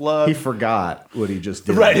 not a flub. He forgot what he just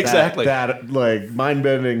did. Right, exactly. That like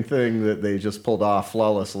mind-bending thing that they just pulled off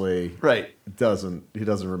flawlessly. Right. He doesn't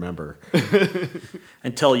remember.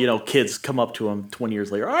 Until, kids come up to him 20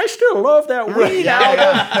 years later. I still love that weed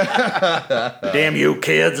album. Damn you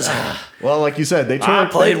kids. Well, like you said, they toured. I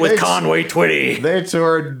played with Conway Twitty. They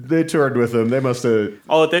toured with him. They must have.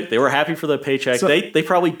 Oh, they were happy for the paycheck. So- they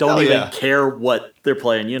probably don't even care what they're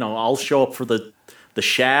playing. I'll show up for the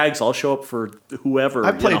Shags. I'll show up for whoever.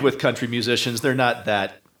 I played with country musicians. They're not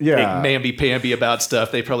that big mamby-pamby about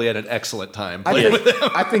stuff. They probably had an excellent time playing with them.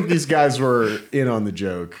 I think these guys were in on the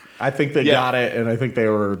joke. I think they got it, and I think they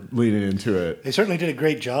were leaning into it. They certainly did a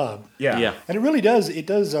great job. Yeah. And it really does. It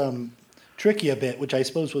does trick you a bit, which I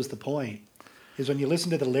suppose was the point. Is when you listen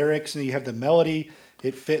to the lyrics and you have the melody,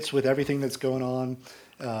 it fits with everything that's going on.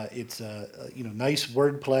 It's nice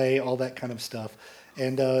wordplay, all that kind of stuff,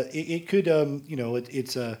 and it could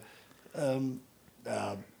it's a. I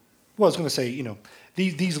was going to say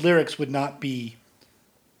these lyrics would not be.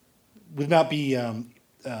 You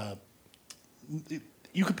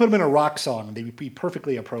could put them in a rock song and they'd be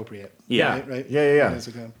perfectly appropriate. Yeah. Right. Yeah.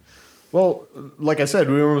 Well, like I said,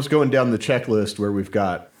 we were almost going down the checklist where we've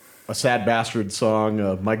got a Sad Bastard song,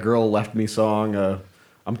 a My Girl Left Me song, a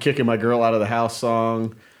I'm Kicking My Girl Out of the House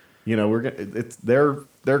song. They're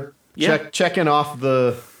checking off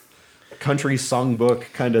the country songbook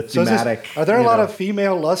kind of thematic. Are there a lot of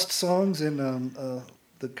female lust songs in the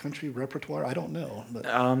country repertoire? I don't know. But.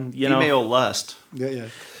 Female lust. Yeah.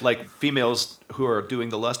 Like females who are doing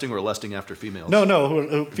the lusting or lusting after females?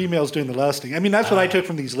 No, females doing the lusting. I mean, that's what I took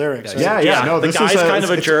from these lyrics. Right? Yeah. No, the guy's kind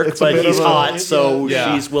of a jerk, but he's hot, so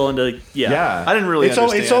she's willing to. Yeah. I didn't really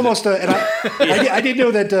understand. It's almost and I did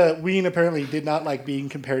know that Ween apparently did not like being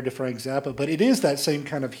compared to Frank Zappa, but it is that same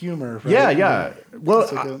kind of humor. Right? Yeah.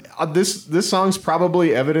 Well, this song's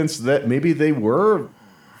probably evidence that maybe they were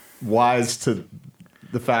wise to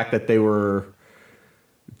the fact that they were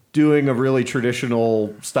doing a really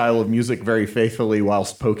traditional style of music very faithfully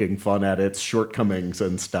whilst poking fun at its shortcomings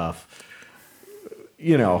and stuff.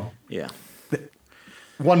 Yeah.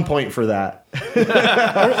 1 point for that.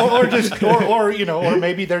 or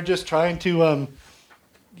maybe they're just trying to,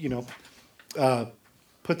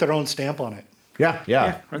 put their own stamp on it.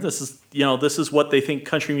 Yeah. Or this is what they think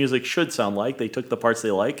country music should sound like. They took the parts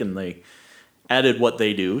they like and they added what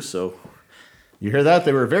they do. So. You hear that?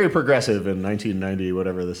 They were very progressive in 1990,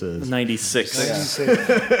 whatever this is. 96.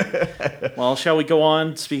 Well, shall we go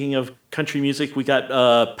on? Speaking of country music, we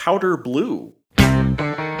got Powder Blue.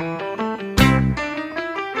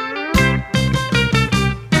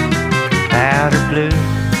 Powder blue,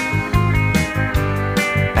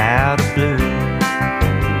 powder blue,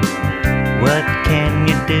 what can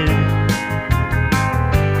you do?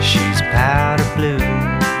 She's powder blue,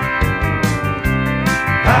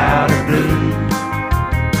 powder blue,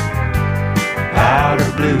 powder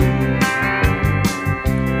blue,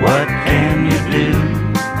 what can you do?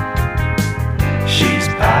 She's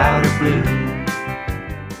powder blue.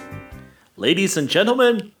 Ladies and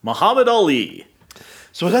gentlemen, Muhammad Ali.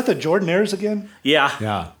 So is that the Jordanaires again? Yeah.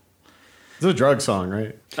 Yeah. It's a drug song,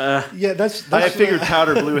 right? Yeah, that's I figured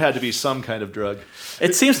powder blue had to be some kind of drug.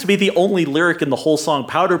 It seems to be the only lyric in the whole song.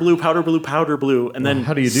 Powder blue, powder blue, powder blue, and then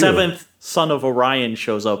how do you do seventh son of Orion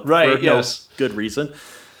shows up Right, for yes. no good reason.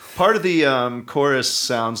 Part of the chorus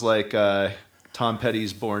sounds like Tom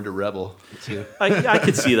Petty's "Born to Rebel." Too. I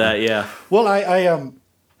could see that, yeah. Well,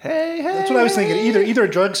 Hey, that's what I was thinking. Either a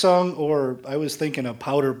drug song or I was thinking a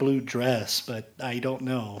powder blue dress, but I don't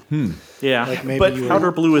know. Yeah. Like maybe But you were- powder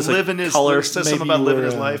blue is living a his color. says maybe something about you living were,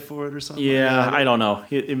 his life for it or something. Yeah, I don't know.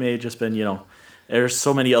 It may have just been, there's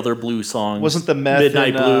so many other blue songs. Wasn't the meth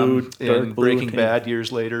Midnight Blue, in Dark Blue, Breaking and- Bad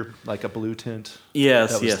years later like a blue tint?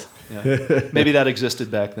 Yes, That was- yes. Yeah. Maybe that existed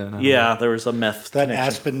back then. I don't Yeah, there was a meth that connection.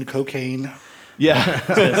 Aspen cocaine. know.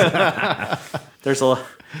 Yeah. There's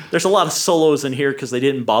a lot of solos in here because they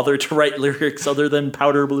didn't bother to write lyrics other than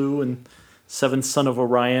Powder Blue and Seventh Son of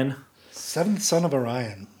Orion. Seventh son of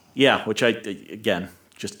Orion. Yeah, which again,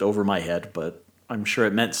 just over my head, but I'm sure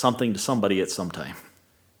it meant something to somebody at some time.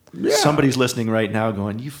 Somebody's listening right now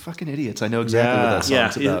going, "You fucking idiots. I know exactly what that Yeah,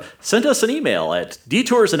 song's about." send us an email at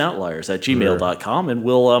detoursandoutlier's@gmail.com and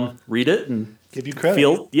we'll read it and Give you credit.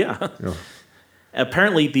 feel, yeah.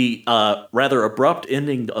 Apparently, the rather abrupt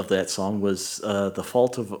ending of that song was the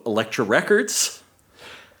fault of Elektra Records.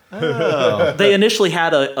 They initially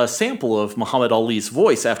had a sample of Muhammad Ali's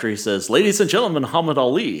voice after he says, "Ladies and gentlemen, Muhammad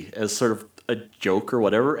Ali," as sort of a joke or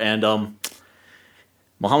whatever. And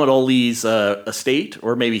Muhammad Ali's estate,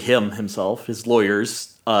 or maybe himself, his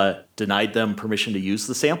lawyers, denied them permission to use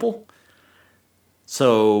the sample.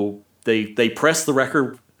 So they pressed the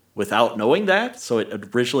record without knowing that. So it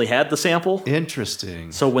originally had the sample.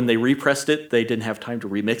 Interesting. So when they repressed it, they didn't have time to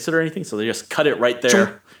remix it or anything. So they just cut it right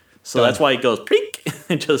there. So that's why it goes pink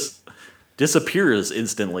and just disappears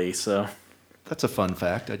instantly. So That's a fun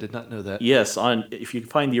fact. I did not know that. yes, if you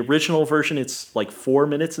find the original version, it's like 4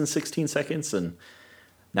 minutes and 16 seconds, and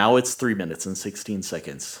now it's 3 minutes and 16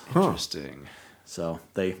 seconds. Interesting. So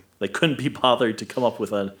they couldn't be bothered to come up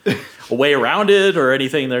with a way around it or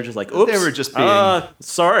anything. They're just like, oops. They were just being-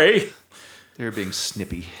 sorry. They were being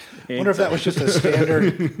snippy. I wonder if that was just a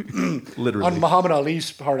standard Literally. on Muhammad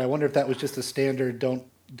Ali's part. I wonder if that was just a standard. Don't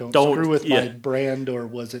screw with my brand, or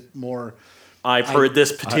was it more? I've heard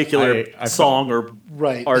this particular I song or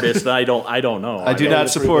Right. artist, and I don't know. I do don't not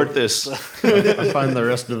approve support of- this. I find the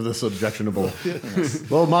rest of this objectionable.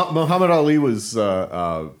 Well, Muhammad Ali was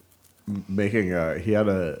making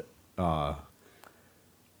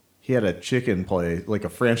he had a chicken place, like a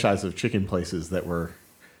franchise of chicken places that were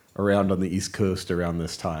around on the East Coast around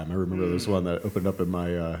this time. I remember there was one that opened up in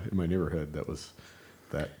my neighborhood that was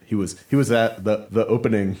that he was at the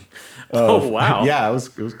opening. Oh, wow. Yeah, it was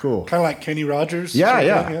cool. Kind of like Kenny Rogers. Yeah, sort of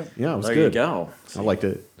yeah, thing, yeah. It was There good. you go. I liked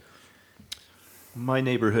it. My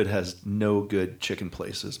neighborhood has no good chicken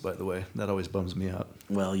places, by the way. That always bums me out.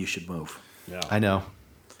 Well, you should move. I know.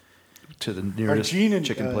 To the Are nearest Gene and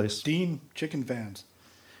chicken place. Dean chicken fans?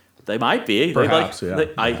 They might be. Perhaps, they yeah,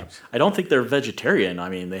 like, perhaps. I don't think they're vegetarian. I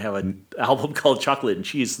mean, they have an album called Chocolate and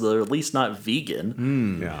Cheese. So they're at least not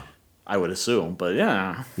vegan. Yeah. I would assume, but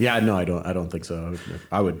yeah. Yeah, no, I don't think so.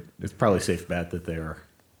 It's probably a safe bet that they are.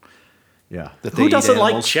 Yeah, That they Who eat doesn't like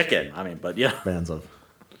animals. chicken? I mean, but yeah. fans of.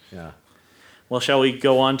 Yeah. Well, shall we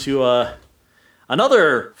go on to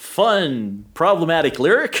another fun, problematic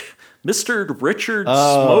lyric? Mr. Richard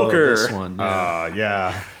Smoker. This one.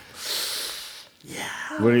 Yeah. Yeah.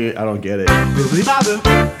 What do you? I don't get it. Boop, boop,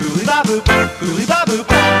 boop,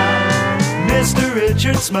 Mr.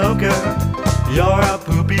 Richard Smoker, you're a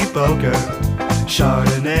poopy poker.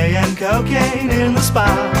 Chardonnay and cocaine in the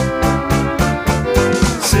spot.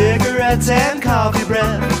 Cigarettes and coffee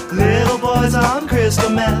breath. Little boys on crystal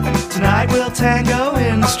meth. Tonight we'll tango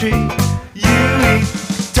in the street. You eat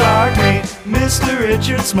dark meat, Mr.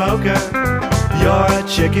 Richard Smoker. You're a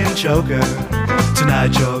chicken choker.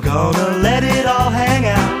 Tonight you're gonna let it all hang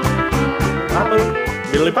out.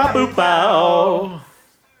 Billy bop boop bow.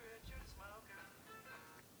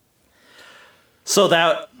 So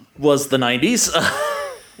that was the 90s.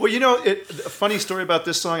 Well, you know, a funny story about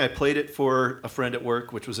this song. I played it for a friend at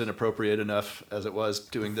work, which was inappropriate enough as it was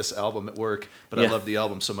doing this album at work. But I Yeah. loved the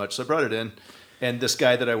album so much, so I brought it in. And this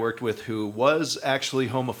guy that I worked with, who was actually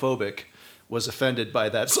homophobic, was offended by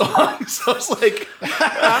that song. So I was like,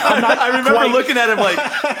 I remember quite- looking at him like,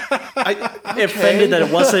 okay. Offended that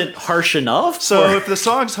it wasn't harsh enough. So if the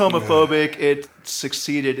song's homophobic, it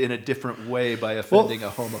succeeded in a different way by offending a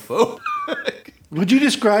homophobe. Would you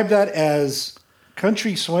describe that as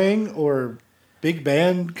country swing or big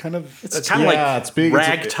band kind of? it's kind of yeah, like it's big.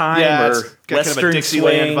 ragtime Yeah, or it's got kind of a western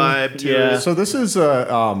Dixieland swing vibe to yeah. it. So this is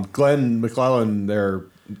Glenn McClellan, their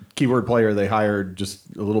keyboard player they hired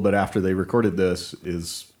just a little bit after they recorded this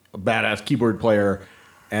is a badass keyboard player,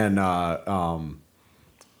 and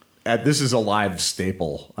this is a live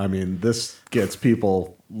staple. I mean, this gets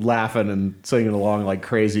people laughing and singing along like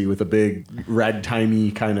crazy with a big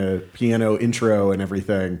ragtimey kind of piano intro and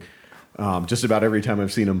everything. Just about every time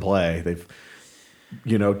I've seen them play, they've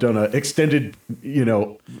done an extended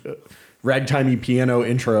ragtimey piano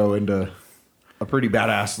intro into a pretty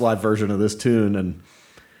badass live version of this tune. And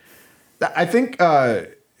I think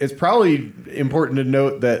it's probably important to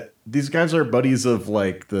note that these guys are buddies of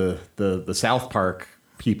like the South Park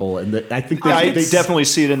people, and I think I definitely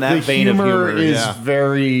see it in that vein of humor. Is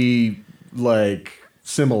very like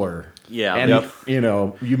similar. Yeah, and you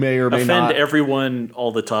may or may offend not everyone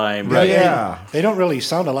all the time. Right. Yeah, they don't really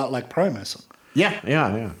sound a lot like Primus.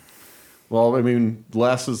 Yeah. Well, I mean,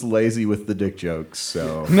 Les is lazy with the dick jokes,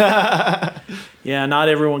 so yeah, not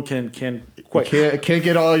everyone can quite can't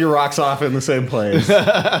get all your rocks off in the same place.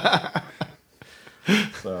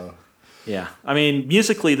 So. Yeah, I mean,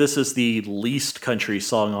 musically, this is the least country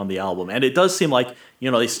song on the album, and it does seem like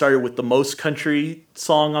they started with the most country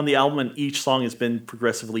song on the album, and each song has been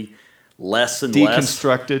progressively less and less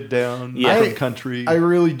deconstructed down from country. I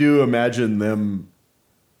really do imagine them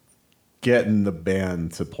getting the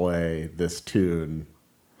band to play this tune,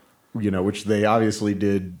 which they obviously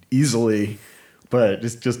did easily, but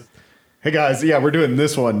it's just, hey guys, yeah, we're doing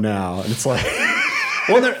this one now, and it's like,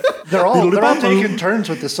 well, they're all taking turns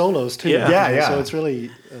with the solos too. Yeah. So it's really,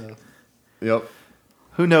 yep.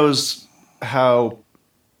 Who knows how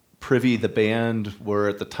privy the band were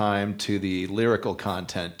at the time to the lyrical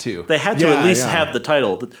content too? They had to at least have the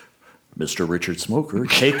title, Mr. Richard Smoker,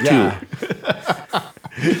 Take Two.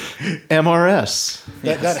 MRS.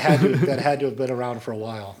 That had to have been around for a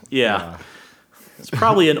while. Yeah. It's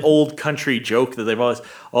probably an old country joke that they've always,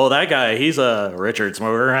 that guy, he's a Richard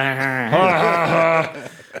Smoker.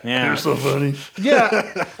 Yeah. You're so funny.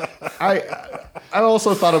 Yeah. I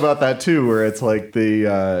also thought about that too, where it's like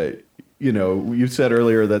you said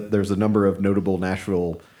earlier that there's a number of notable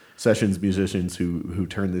Nashville sessions musicians who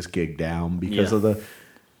turned this gig down because of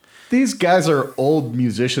these guys are old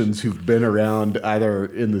musicians who've been around either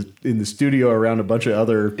in the studio around a bunch of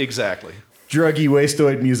other exactly druggy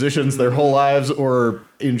wastoid musicians their whole lives, or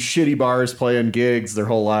in shitty bars playing gigs their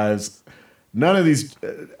whole lives. None of these,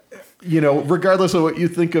 regardless of what you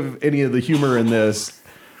think of any of the humor in this,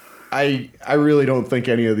 I really don't think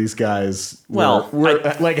any of these guys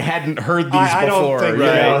hadn't heard these before. I don't think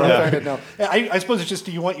right? no. I suppose it's just,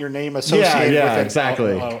 do you want your name associated with it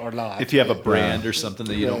exactly. or not? If you have a brand or something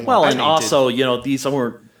that you don't Well, want and also, these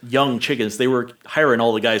weren't young chickens. They were hiring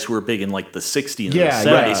all the guys who were big in like the 60s and the 70s.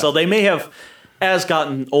 Yeah. So they may have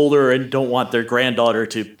gotten older and don't want their granddaughter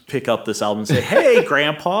to pick up this album and say, "Hey,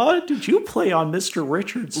 Grandpa, did you play on Mr.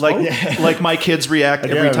 Richard Smoke?" Like my kids react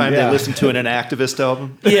every time they listen to an activist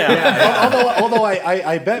album. Yeah. Although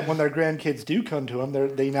I bet when their grandkids do come to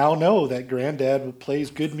them, they now know that Granddad plays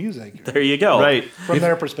good music. There you go. Right. From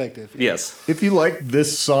their perspective. Yes. If you like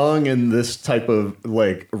this song and this type of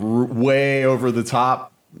like way over the top,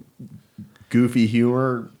 goofy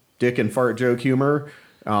humor, dick and fart joke humor,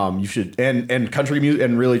 you should, and country music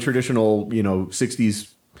and really traditional, 60s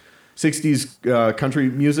country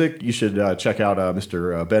music. You should check out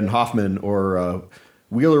Mr. Ben Hoffman, or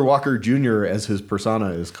Wheeler Walker Jr. as his persona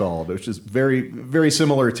is called, which is very, very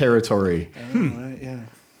similar territory. Right, yeah.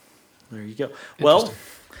 There you go. Well,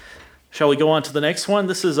 shall we go on to the next one?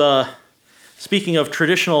 This is speaking of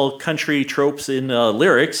traditional country tropes in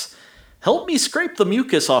lyrics. Help me scrape the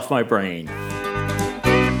mucus off my brain.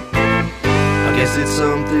 I guess it's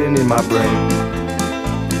something in my brain.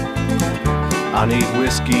 I need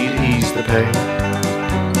whiskey to ease the pain,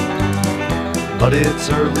 but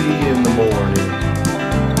it's early in the morning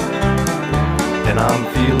and I'm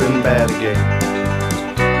feeling bad again.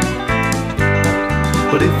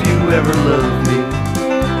 But if you ever love me,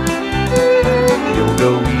 you'll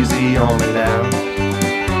go easy on me now.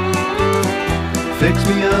 Fix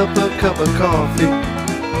me up a cup of coffee.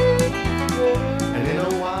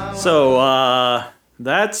 So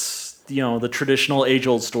that's the traditional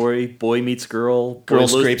age-old story: boy meets girl, girl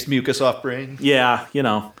scrapes mucus off brain. Yeah,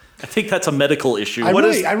 I think that's a medical issue. I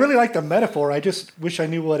really like the metaphor. I just wish I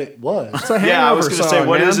knew what it was. Yeah, I was going to say,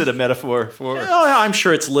 what is it a metaphor for? I'm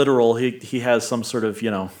sure it's literal. He has some sort of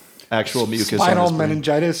actual mucus. Spinal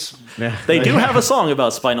meningitis. Yeah. They do have a song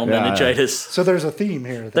about spinal meningitis. So there's a theme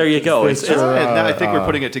here. There you go. I think we're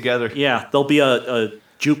putting it together. Yeah, there'll be a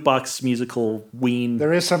jukebox musical ween.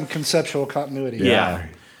 There is some conceptual continuity. Yeah.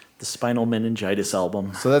 The Spinal Meningitis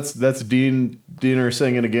album. So that's Diener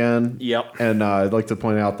singing again. Yep. And I'd like to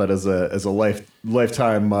point out that as a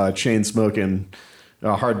lifetime chain smoking,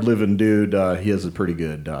 hard living dude, he has a pretty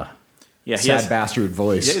good sad bastard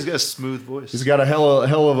voice. Yeah, he's got a smooth voice. He's got a hell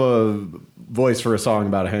of a voice for a song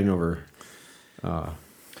about a hangover.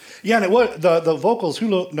 Yeah, and it was the vocals.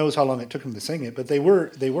 Who knows how long it took him to sing it? But they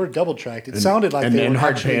were double tracked. It sounded like they were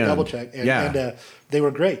actually double tracked, and they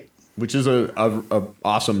were great. Which is a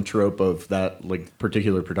awesome trope of that like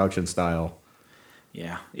particular production style.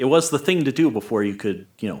 Yeah, it was the thing to do before you could,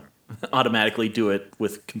 automatically do it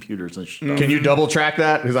with computers and stuff. Can you double track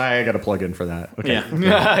that? Because I got to plug in for that. Okay.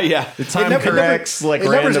 Yeah. Yeah. The time corrects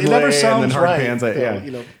randomly, it never and sounds then hard right. pans.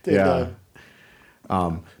 Yeah.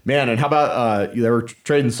 Man, and how about they were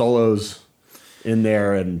trading solos in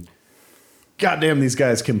there, and goddamn, these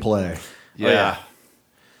guys can play. Yeah. Oh, yeah.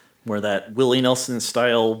 Where that Willie Nelson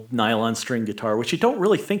style nylon string guitar, which you don't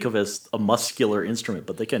really think of as a muscular instrument,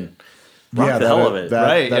 but they can rock the hell of it.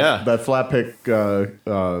 That flat pick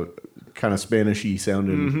kind of Spanish-y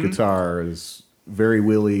sounding guitar is very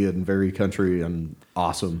Willie and very country and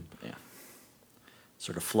awesome. Yeah.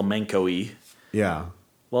 Sort of flamenco-y. Yeah.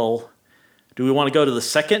 Well, do we want to go to the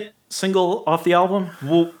second single off the album?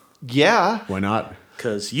 Well, yeah. Why not?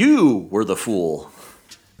 Because you were the fool.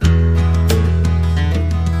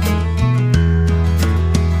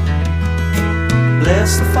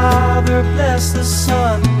 Bless the Father, bless the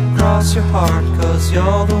Son, cross your heart, 'cause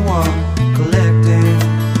you're the one collecting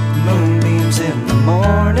moonbeams in the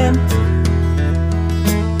morning.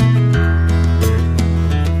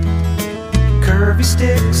 Curvy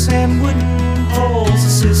sticks and wooden holes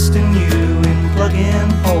assisting you in plug-in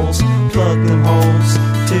holes. Plug them holes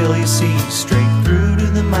till you see straight through to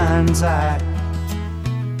the mind's eye.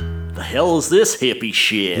 The hell is this hippie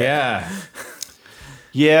shit? Yeah.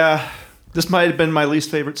 Yeah. This might have been my least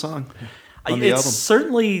favorite song on the It album.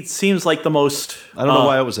 certainly seems like the most... I don't know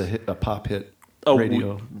why it was a pop hit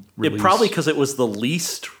radio It release. probably because it was the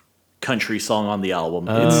least country song on the album.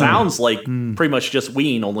 It sounds like pretty much just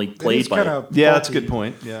Ween, only played by... Yeah, that's a good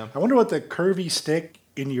point. Yeah. I wonder what the curvy stick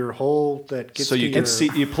in your hole that gets So you to can your, see,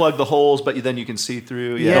 you plug the holes, but then you can see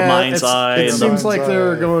through. The mind's eye. It and seems the- like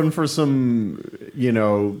they're Mind's eye. going for some,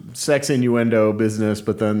 sex innuendo business,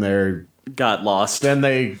 but then got lost. then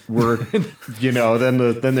they were,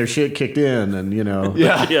 then their shit kicked in, and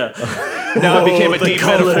Yeah. Yeah. Now it became a the deep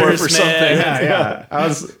metaphor colors, for man. something.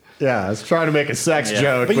 yeah. I was trying to make a sex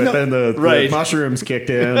joke, But but then the Right. mushrooms kicked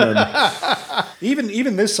in. And,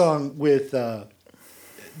 even this song with the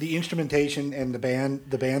instrumentation and the band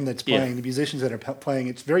that's playing, the musicians that are playing.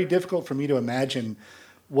 It's very difficult for me to imagine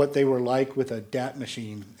what they were like with a DAT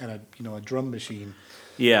machine and a drum machine.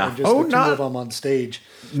 Yeah. And just the two of them on stage.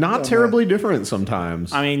 not terribly different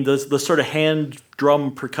sometimes. I mean, the sort of hand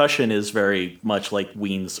drum percussion is very much like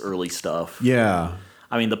Ween's early stuff. Yeah.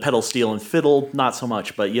 I mean, the pedal steel and fiddle, not so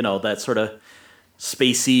much, but, that sort of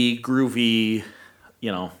spacey, groovy,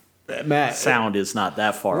 Matt, sound is not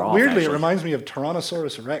that far off. Weirdly, actually. it reminds me of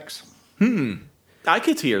Tyrannosaurus Rex. I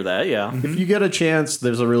could hear that, yeah. if you get a chance,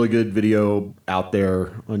 there's a really good video out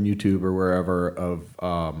there on YouTube or wherever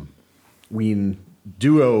of Ween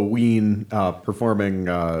performing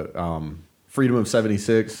Freedom of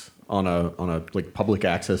 76 on a like public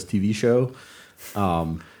access TV show.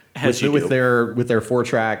 As you with do. their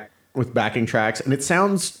 4-track with backing tracks, and it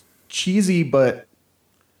sounds cheesy, but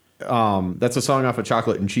that's a song off of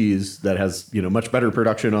Chocolate and Cheese that has much better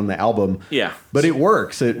production on the album. Yeah. But it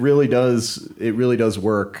works. It really does. It really does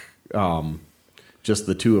work. Just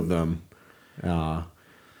the two of them.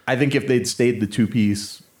 I think if they'd stayed the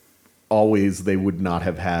two-piece always, they would not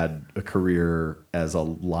have had a career as a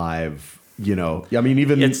live. I mean,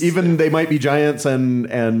 even they might be giants,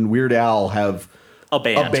 and Weird Al have A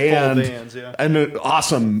band. Full bands, yeah. and an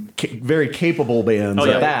awesome, very capable bands Oh,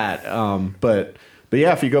 yeah. at that. But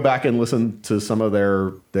yeah, if you go back and listen to some of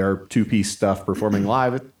their two-piece stuff performing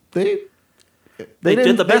live, they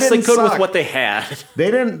did the best they didn't could suck. with what they had. They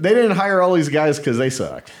didn't hire all these guys because they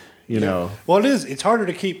sucked. Well, it is. It's harder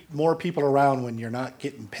to keep more people around when you're not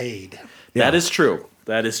getting paid. That is true.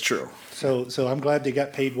 That is true. So I'm glad they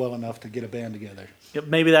got paid well enough to get a band together.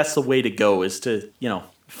 Maybe that's the way to go, is to,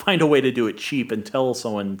 find a way to do it cheap until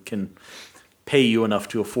someone can pay you enough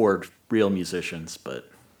to afford real musicians. But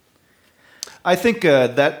I think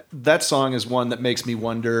that song is one that makes me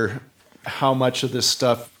wonder how much of this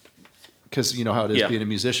stuff, because you know how it is Yeah. being a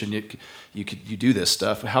musician, you do this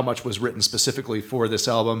stuff. How much was written specifically for this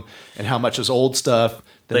album, and how much is old stuff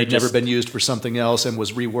that They had never just- been used for something else and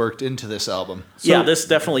was reworked into this album? yeah, this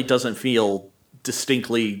definitely doesn't feel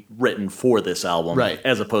distinctly written for this album. Right.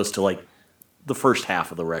 As opposed to like the first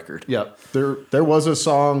half of the record. Yep. There was a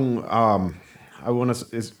song, I want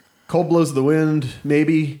to, is Cold Blows the Wind,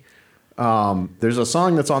 maybe. There's a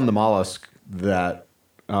song that's on the Mollusk that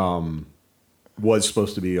was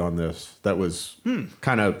supposed to be on this, that was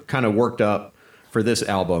kind of worked up for this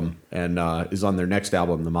album, and is on their next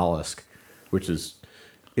album, The Mollusk, which is,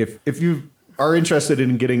 if you are interested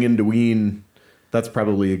in getting into Ween, that's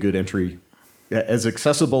probably a good entry, as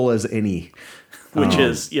accessible as any. Which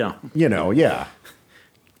is, yeah.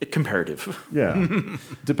 Comparative. Yeah.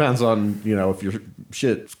 Depends on, if your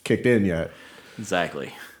shit's kicked in yet.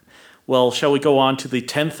 Exactly. Well, shall we go on to the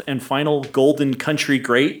 10th and final Golden Country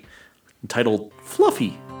Great, entitled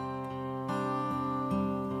Fluffy?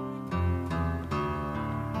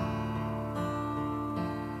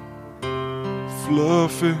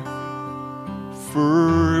 Fluffy,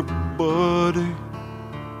 furry buddy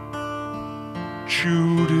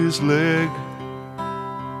chewed his leg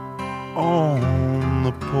on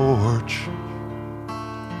the porch.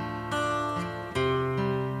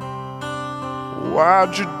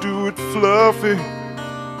 Why'd you do it, Fluffy,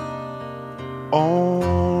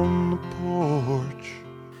 on the porch?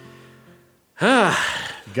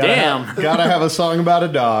 Damn. Gotta have a song about a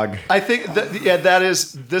dog. I think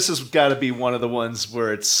this has got to be one of the ones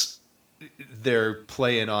where they're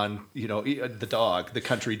playing on, the dog, the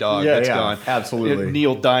country dog that's gone. Absolutely.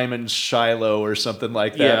 Neil Diamond's Shiloh or something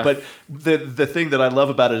like that. Yeah. But the thing that I love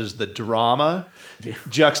about it is the drama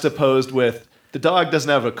juxtaposed with the dog doesn't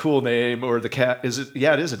have a cool name, or the cat is it?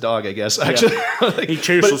 Yeah, it is a dog, I guess. Actually, He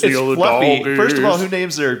chases the other Fluffy. dog. First of all, who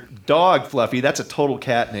names their dog Fluffy? That's a total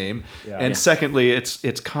cat name. Yeah. And secondly,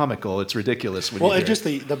 it's comical. It's ridiculous. When Well, you it's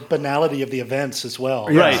hear just the banality of the events as well.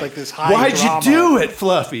 Right. It's like this high Why'd drama. you do it,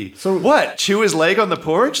 Fluffy? So what? Chew his leg on the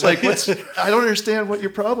porch? Like, what's? I don't understand what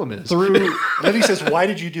your problem is. And then he says, "Why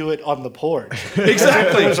did you do it on the porch?"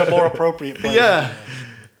 Exactly. There's a more appropriate place. Yeah.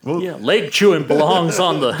 Yeah, leg chewing belongs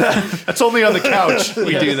on the... That's only on the couch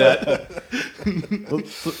we do that.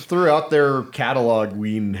 Throughout their catalog,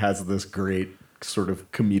 Ween has this great sort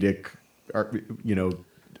of comedic,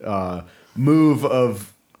 move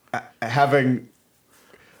of having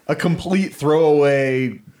a complete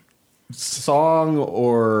throwaway song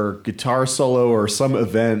or guitar solo or some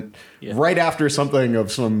event right after something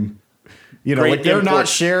of some, Great like they're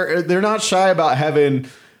import. they're not shy about having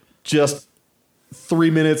just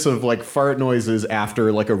 3 minutes of like fart noises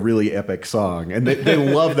after like a really epic song, and they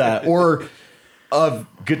love that. Or a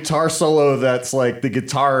guitar solo that's like the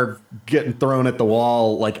guitar getting thrown at the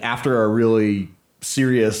wall like after a really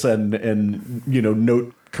serious and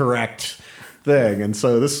note correct thing. And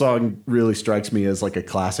so this song really strikes me as like a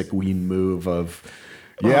classic Ween move of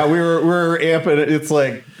we're amping it. It's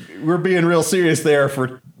like we're being real serious there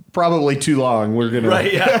for probably too long. We're gonna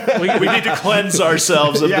we need to cleanse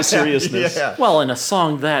ourselves of the seriousness. Yeah. Well, in a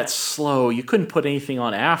song that slow, you couldn't put anything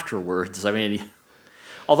on afterwards. I mean,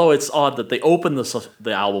 although it's odd that they open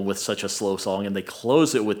the album with such a slow song and they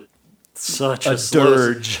close it with such a slow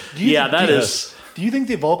dirge. Do you Do you think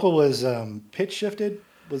the vocal was pitch shifted?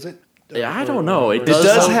 Was it? Yeah, I don't know. It It does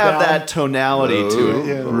sound have down. that tonality to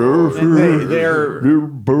it.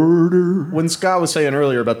 When Scott was saying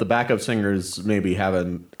earlier about the backup singers maybe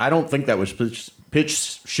having, I don't think that was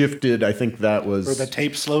pitch shifted. I think that was Or the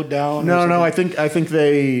tape slowed down? No. I think on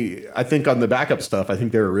the backup stuff, I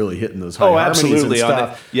think they were really hitting those high Oh, harmonies absolutely. and On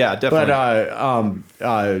stuff. yeah, definitely.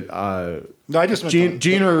 But No, I just meant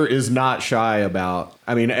Jeaner is not shy about.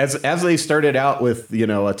 I mean, as they started out with a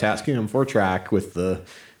Tascam 4-track with the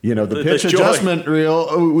pitch joy. adjustment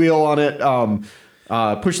wheel on it.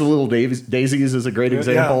 Push the Little Daisies is a great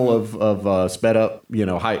example of sped up,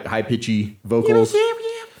 high pitchy vocals.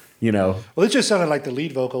 Well, it just sounded like the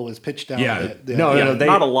lead vocal was pitched down. No, they,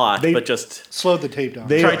 not a lot, they- but just Slowed the tape down.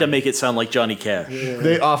 They- tried to make it sound like Johnny Cash.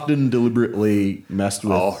 They often deliberately messed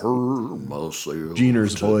with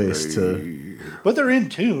Jeaner's voice to. But they're in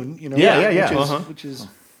tune, Yeah. Which is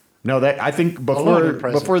No, that I think lot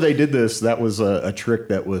impressive. before they did this, that was a trick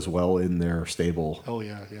that was well in their stable oh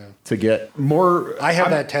yeah. to get more. I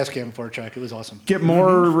have that Tascam 4-track. It was awesome. Get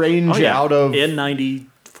more range out of. In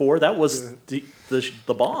 '94, that was the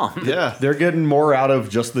bomb. Yeah. They're getting more out of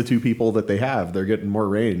just the two people that they have. They're getting more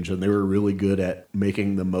range, and they were really good at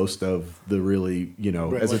making the most of the really,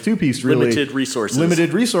 as a two-piece, really Limited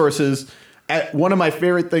resources. One of my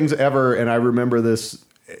favorite things ever, and I remember this,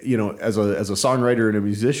 as a songwriter and a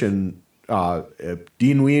musician,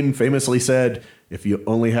 Dean Ween famously said, "If you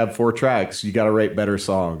only have 4 tracks, you got to write better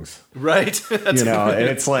songs." Right. And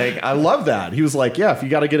it's like, I love that. He was like, yeah, if you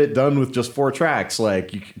got to get it done with just 4 tracks,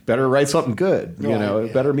 like you better write something good,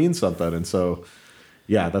 it better mean something. And so,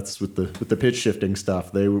 yeah, that's with the pitch shifting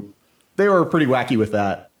stuff. they were pretty wacky with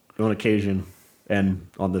that on occasion and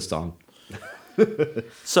on this song.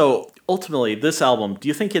 So ultimately, this album, do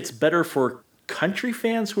you think it's better for country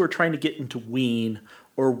fans who are trying to get into Ween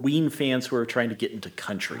or Ween fans who are trying to get into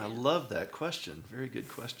country? I love that question. Very good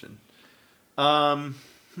question. I'm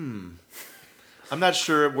not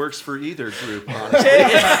sure it works for either group, honestly.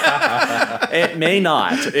 It may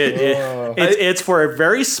not. It's for a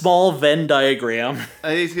very small Venn diagram.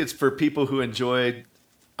 I think it's for people who enjoy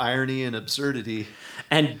irony and absurdity.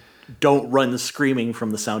 And don't run screaming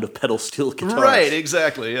from the sound of pedal steel guitars. Right,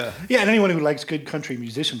 exactly, yeah. Yeah, and anyone who likes good country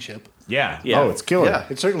musicianship. Yeah. Yeah. Oh, it's killer. Yeah.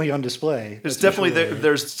 It's certainly on display. There's that's for definitely sure.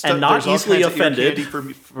 there's And not there's all easily kinds of ear offended.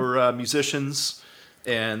 candy for musicians,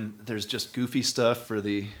 and there's just goofy stuff for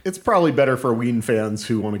the. It's probably better for Ween fans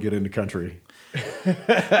who want to get into country.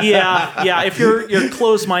 Yeah. If you're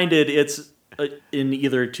closed-minded, it's in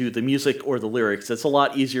either to the music or the lyrics. It's a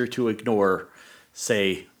lot easier to ignore,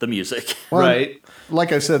 say, the music. Well, Right.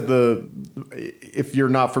 Like I said, if you're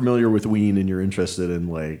not familiar with Ween and you're interested in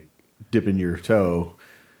like dipping your toe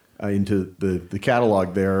into the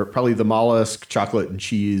catalog there, probably the Mollusk, Chocolate and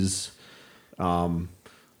Cheese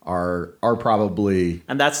are probably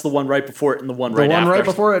And that's the one right before it and the one the right one after. right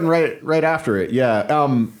before it and right after it. Yeah.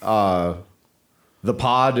 The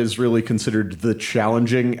Pod is really considered the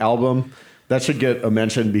challenging album. That should get a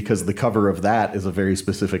mention because the cover of that is a very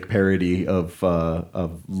specific parody of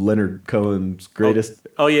Leonard Cohen's greatest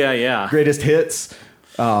greatest hits,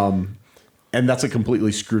 and that's a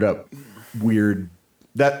completely screwed up, weird.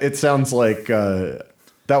 That it sounds like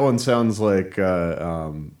that one sounds like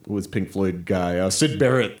what was Pink Floyd guy Syd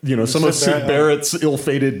Barrett? You know, some of Syd Barrett's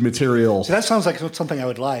ill-fated material. So that sounds like something I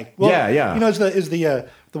would like. Well, Yeah. You know, is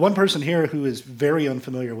the one person here who is very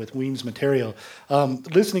unfamiliar with Ween's material.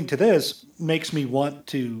 Listening to this makes me want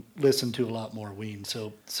to listen to a lot more Ween.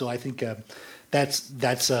 So I think that's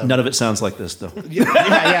None of it sounds like this, though.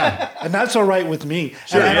 yeah, and that's all right with me.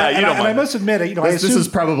 Sure, and, yeah, and, you don't I mind. must admit, you know, This is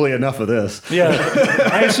probably enough of this. Yeah,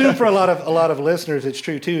 I assume for a lot of listeners, it's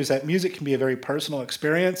true too. Is that music can be a very personal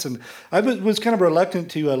experience, and I was kind of reluctant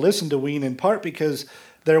to listen to Ween in part because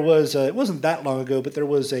there was it wasn't that long ago, but there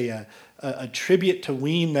was a tribute to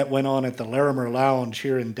Ween that went on at the Larimer Lounge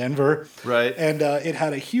here in Denver, Right. And it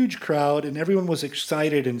had a huge crowd, and everyone was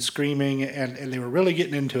excited and screaming, and they were really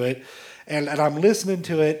getting into it. And I'm listening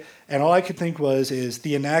to it, and all I could think is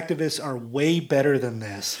the Inactivists are way better than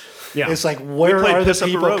this. Yeah. It's like, where played are the Piss Up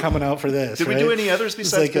a people Rope. coming out for this? Did we right? do any others It's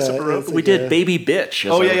besides Piss Up a Rope? it's We like did Baby Bitch.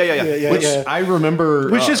 Oh, yeah. Which yeah. I remember.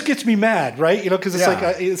 Which just gets me mad, right? You know, because it's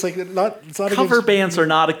Yeah. it's not Cover against, bands are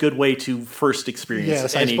not a good way to first experience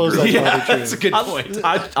Yes, I any suppose group. that's probably true. That's a good point.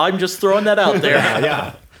 I'm just throwing that out there.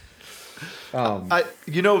 yeah.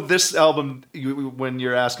 This album, when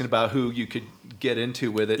you're asking about who you could get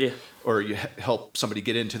into with it, Yeah. or you help somebody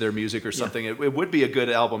get into their music or something, it would be a good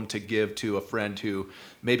album to give to a friend who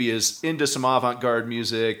maybe is into some avant-garde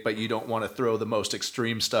music, but you don't want to throw the most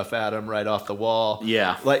extreme stuff at them right off the wall.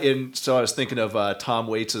 Yeah. So I was thinking of Tom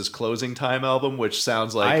Waits' Closing Time album, which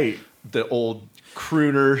sounds like the old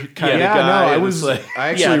crooner kind of guy. And it's like- I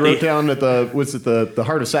actually Yeah, wrote the- down that the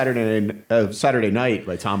Heart of Saturday Night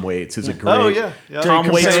by Tom Waits is a great. Oh yeah. Tom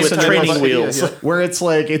Waits with comparison training to- wheels. where it's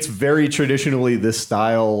like it's very traditionally this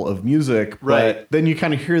style of music, Right. But then you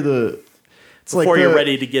kind of hear the. It's Before like you're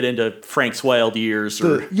ready to get into Frank's Wild Years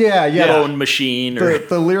or yeah. Bone Machine or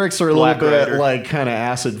The lyrics are a Black little bit Rider. like kind of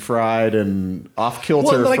acid fried and off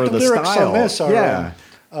kilter well, like for the the lyrics style. on this are, yeah.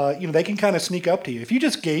 they can kind of sneak up to you. If you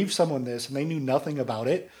just gave someone this and they knew nothing about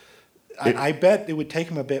it, I bet it would take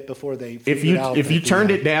them a bit before they. If figured out you that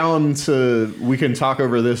turned it down to we can talk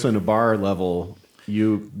over this in a bar level,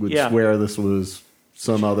 you would Yeah. swear this was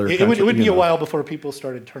some other. It country, would be you a know. while before people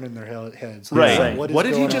started turning their heads. Right. Like, what is What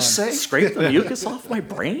did he going just on? say? scrape the mucus off my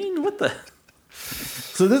brain? What the?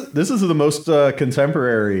 So this is the most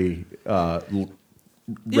contemporary it's a-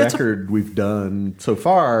 record we've done so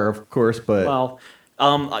far, of course. But Well,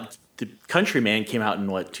 the Countryman came out in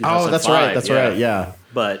what 2005. oh, that's right. That's right. Yeah.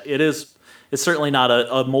 But it's certainly not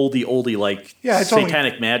a moldy oldie like Yeah, it's only-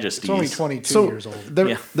 Satanic Majesties. It's only 22 So years old.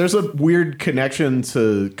 Yeah. there's a weird connection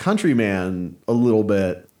to Countryman a little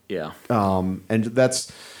bit. Yeah. And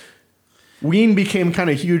that's Ween became kind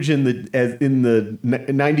of huge in the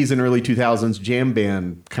 90s and early 2000s jam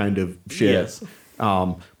band kind of shit. Yes.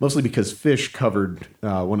 Mostly because Fish covered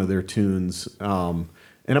one of their tunes. And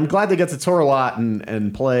I'm glad they get to tour a lot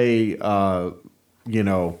and play, for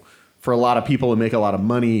a lot of people and make a lot of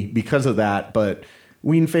money because of that. But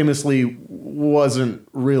Ween famously wasn't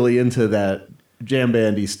really into that jam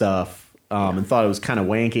bandy stuff and thought it was kind of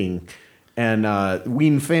wanking. And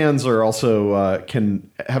Ween fans are also can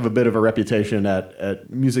have a bit of a reputation at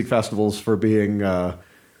music festivals for being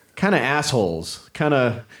kind of assholes, kind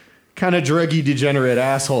of druggy, degenerate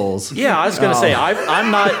assholes. Yeah, I was going to say, I'm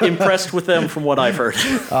not impressed with them from what I've heard.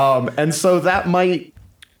 And so that might...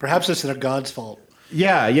 Perhaps it's their God's fault.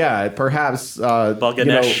 Yeah, perhaps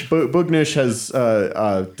Bugganish. Bugnish has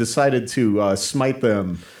decided to smite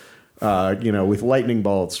them, with lightning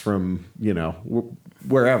bolts from,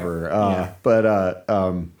 wherever. But,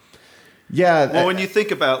 yeah. Well, when you think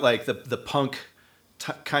about like the punk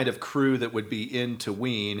kind of crew that would be into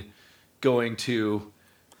Ween going to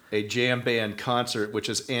a jam band concert, which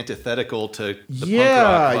is antithetical to the punk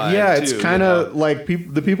rock vibe it's too, kind of like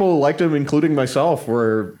the people who liked him, including myself,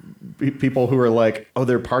 were people who were like, oh,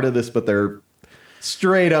 they're part of this, but they're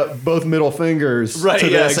straight up both middle fingers to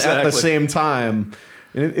this at the same time.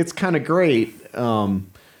 And it's kind of great. But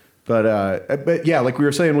yeah, like we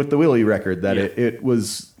were saying with the Willie record, that it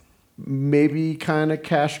was maybe kind of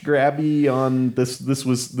cash grabby on this. This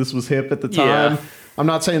was hip at the time. Yeah. I'm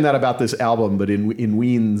not saying that about this album, but in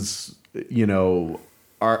Ween's,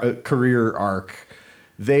 career arc,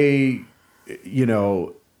 they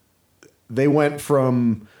went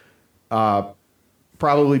from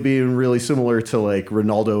probably being really similar to like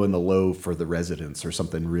Ronaldo and the Low for the Residents or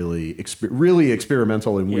something really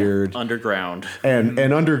experimental and weird, underground and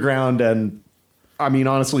underground, and I mean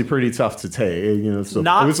honestly pretty tough to take. So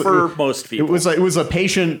not for most people. It was a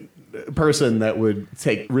patient person that would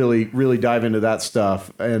really dive into that stuff,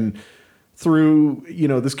 and through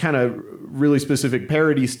this kind of really specific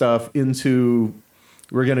parody stuff into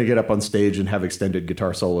we're going to get up on stage and have extended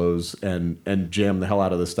guitar solos and jam the hell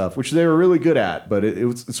out of the stuff, which they were really good at. But it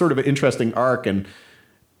was sort of an interesting arc, and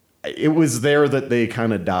it was there that they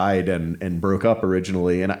kind of died and broke up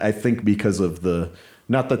originally. And I think because of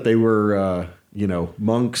not that they were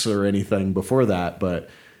monks or anything before that, but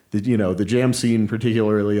the jam scene,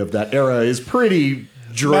 particularly of that era, is pretty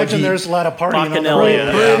druggy. Imagine there's a lot of partying on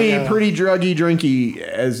the pretty druggy, drinky,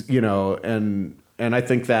 as and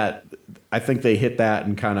I think they hit that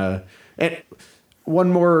and kind of. And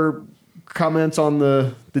one more comment on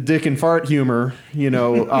the dick and fart humor,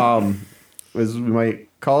 as we might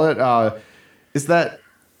call it, is that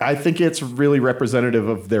I think it's really representative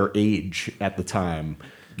of their age at the time.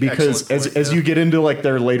 Because as you get into like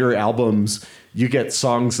their later albums, you get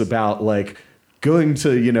songs about like going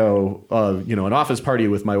to an office party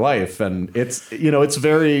with my wife, and it's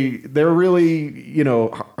they're really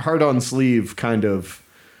hard on sleeve kind of.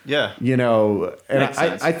 Yeah. And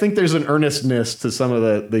I think there's an earnestness to some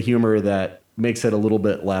of the humor that makes it a little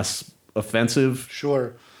bit less offensive.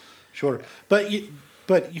 Sure.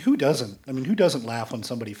 But who doesn't? I mean, who doesn't laugh when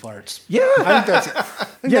somebody farts? Yeah. I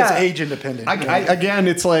think that's age independent. Again,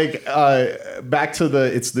 it's like back to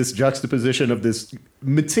it's this juxtaposition of this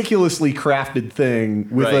meticulously crafted thing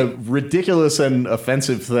with a ridiculous and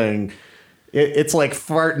offensive thing. It's like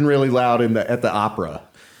farting really loud at the opera.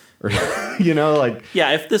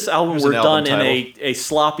 If this album were done in a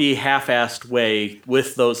sloppy, half-assed way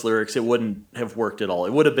with those lyrics, it wouldn't have worked at all.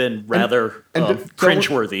 It would have been rather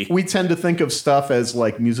cringeworthy. We tend to think of stuff as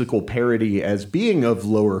like musical parody as being of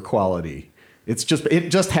lower quality. It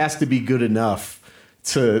just has to be good enough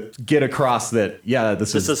to get across that. Yeah,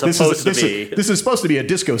 this is supposed to be a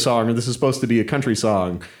disco song, or this is supposed to be a country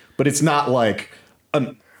song, but it's not like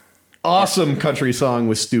an awesome country song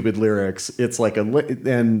with stupid lyrics. It's like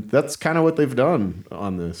and that's kind of what they've done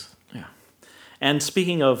on this. Yeah. And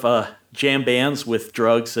speaking of jam bands with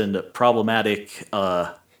drugs and problematic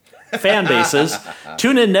fan bases,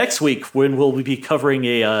 tune in next week when we'll be covering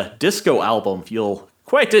a disco album you'll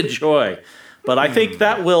quite enjoy. But I think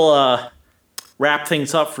that will wrap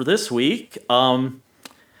things up for this week.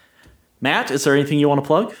 Matt, is there anything you want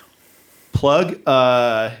to plug?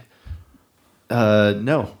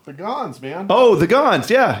 No. The Gons, man. Oh, the Gons.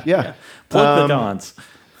 Yeah. Plug the Gons.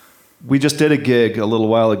 We just did a gig a little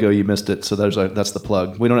while ago. You missed it, so that's the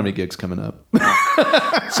plug. We don't have any gigs coming up.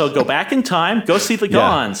 So go back in time. Go see the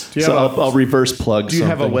Gons. So I'll reverse plug. Do you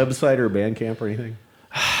have a website or Bandcamp or anything?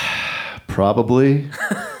 Probably.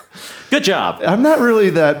 Good job. I'm not really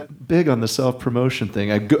that big on the self-promotion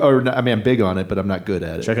thing. I'm big on it, but I'm not good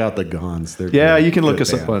at it. Check out the Gons. You can look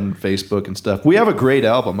us up on Facebook and stuff. We have a great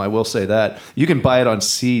album, I will say that. You can buy it on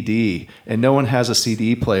CD, and no one has a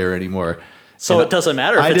CD player anymore. So it doesn't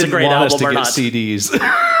matter if it's a great album or not. CDs.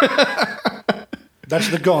 That's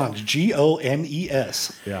the Gons.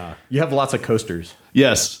 Gones. Yeah. You have lots of coasters.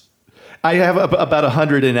 Yes. I have about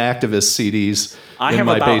 100 Inactivist CDs in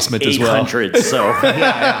my basement as well. 800, so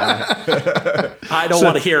I don't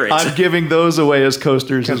want to hear it. I'm giving those away as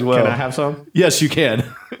coasters as well. Can I have some? Yes, you can.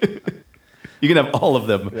 You can have all of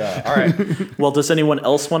them. Yeah. All right. Well, does anyone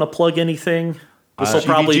else want to plug anything? This will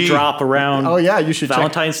probably GVG. drop around Oh yeah, you should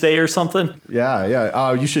Valentine's Day or something.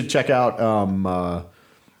 Yeah. You should check out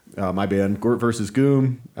my band, Gort vs.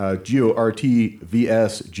 Goom,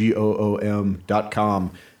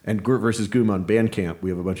 GORTVSGOOM.com, and Gort vs. Goom on Bandcamp.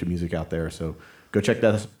 We have a bunch of music out there, so go check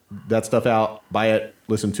that stuff out. Buy it,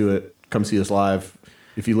 listen to it, come see us live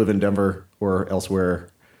if you live in Denver or elsewhere.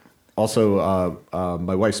 Also,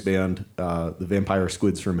 my wife's band, the Vampire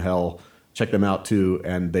Squids from Hell. Check them out too,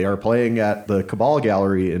 and they are playing at the Cabal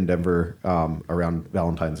Gallery in Denver around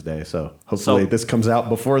Valentine's Day. So hopefully this comes out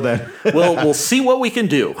before then. We'll see what we can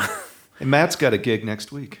do. And Matt's got a gig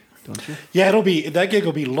next week, don't you? Yeah, that gig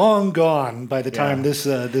will be long gone by the time this.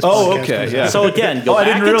 Oh, podcast okay, comes yeah. out. So again, go I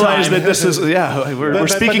back didn't in realize time. that this is. Yeah, we're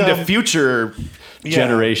speaking to but, future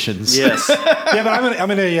generations. Yes. Yeah, but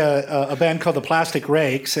I'm in a band called the Plastic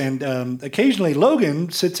Rakes, and occasionally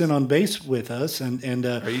Logan sits in on bass with us. And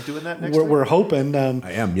Are you doing that next we're hoping.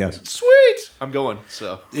 I am, yes. Sweet. I'm going.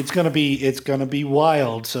 So It's gonna be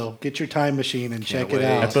wild. So get your time machine and check it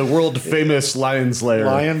out. At the world famous Lion's Lair.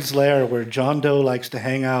 Lion's Lair, where John Doe likes to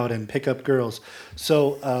hang out and pick up girls.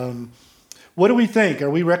 So, what do we think?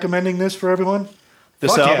 Are we recommending this for everyone?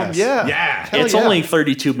 this Fuck album, yes. yeah, Yeah. Hell It's yeah. only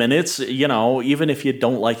 32 minutes. You know, even if you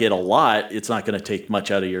don't like it a lot, it's not going to take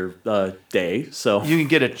much out of your day. So You can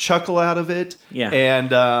get a chuckle out of it, Yeah.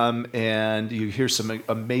 and you hear some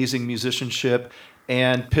amazing musicianship.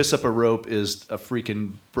 And Piss Up a Rope is a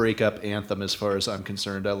freaking breakup anthem as far as I'm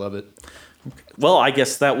concerned. I love it. Well, I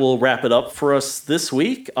guess that will wrap it up for us this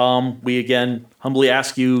week. We again humbly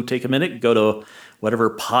ask you take a minute, go to whatever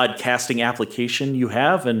podcasting application you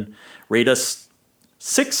have, and rate us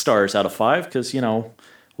 6 stars out of 5 because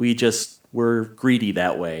we're greedy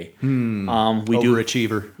that way. We do.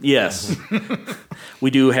 Overachiever. Yes, we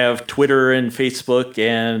do have Twitter and Facebook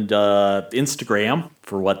and Instagram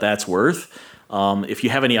for what that's worth. If you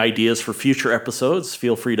have any ideas for future episodes,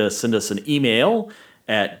 feel free to send us an email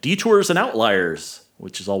at detoursandOutliers,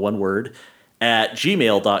 which is all one word, at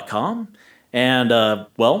gmail.com. And,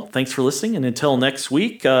 thanks for listening. And until next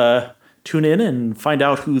week, tune in and find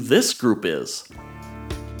out who this group is.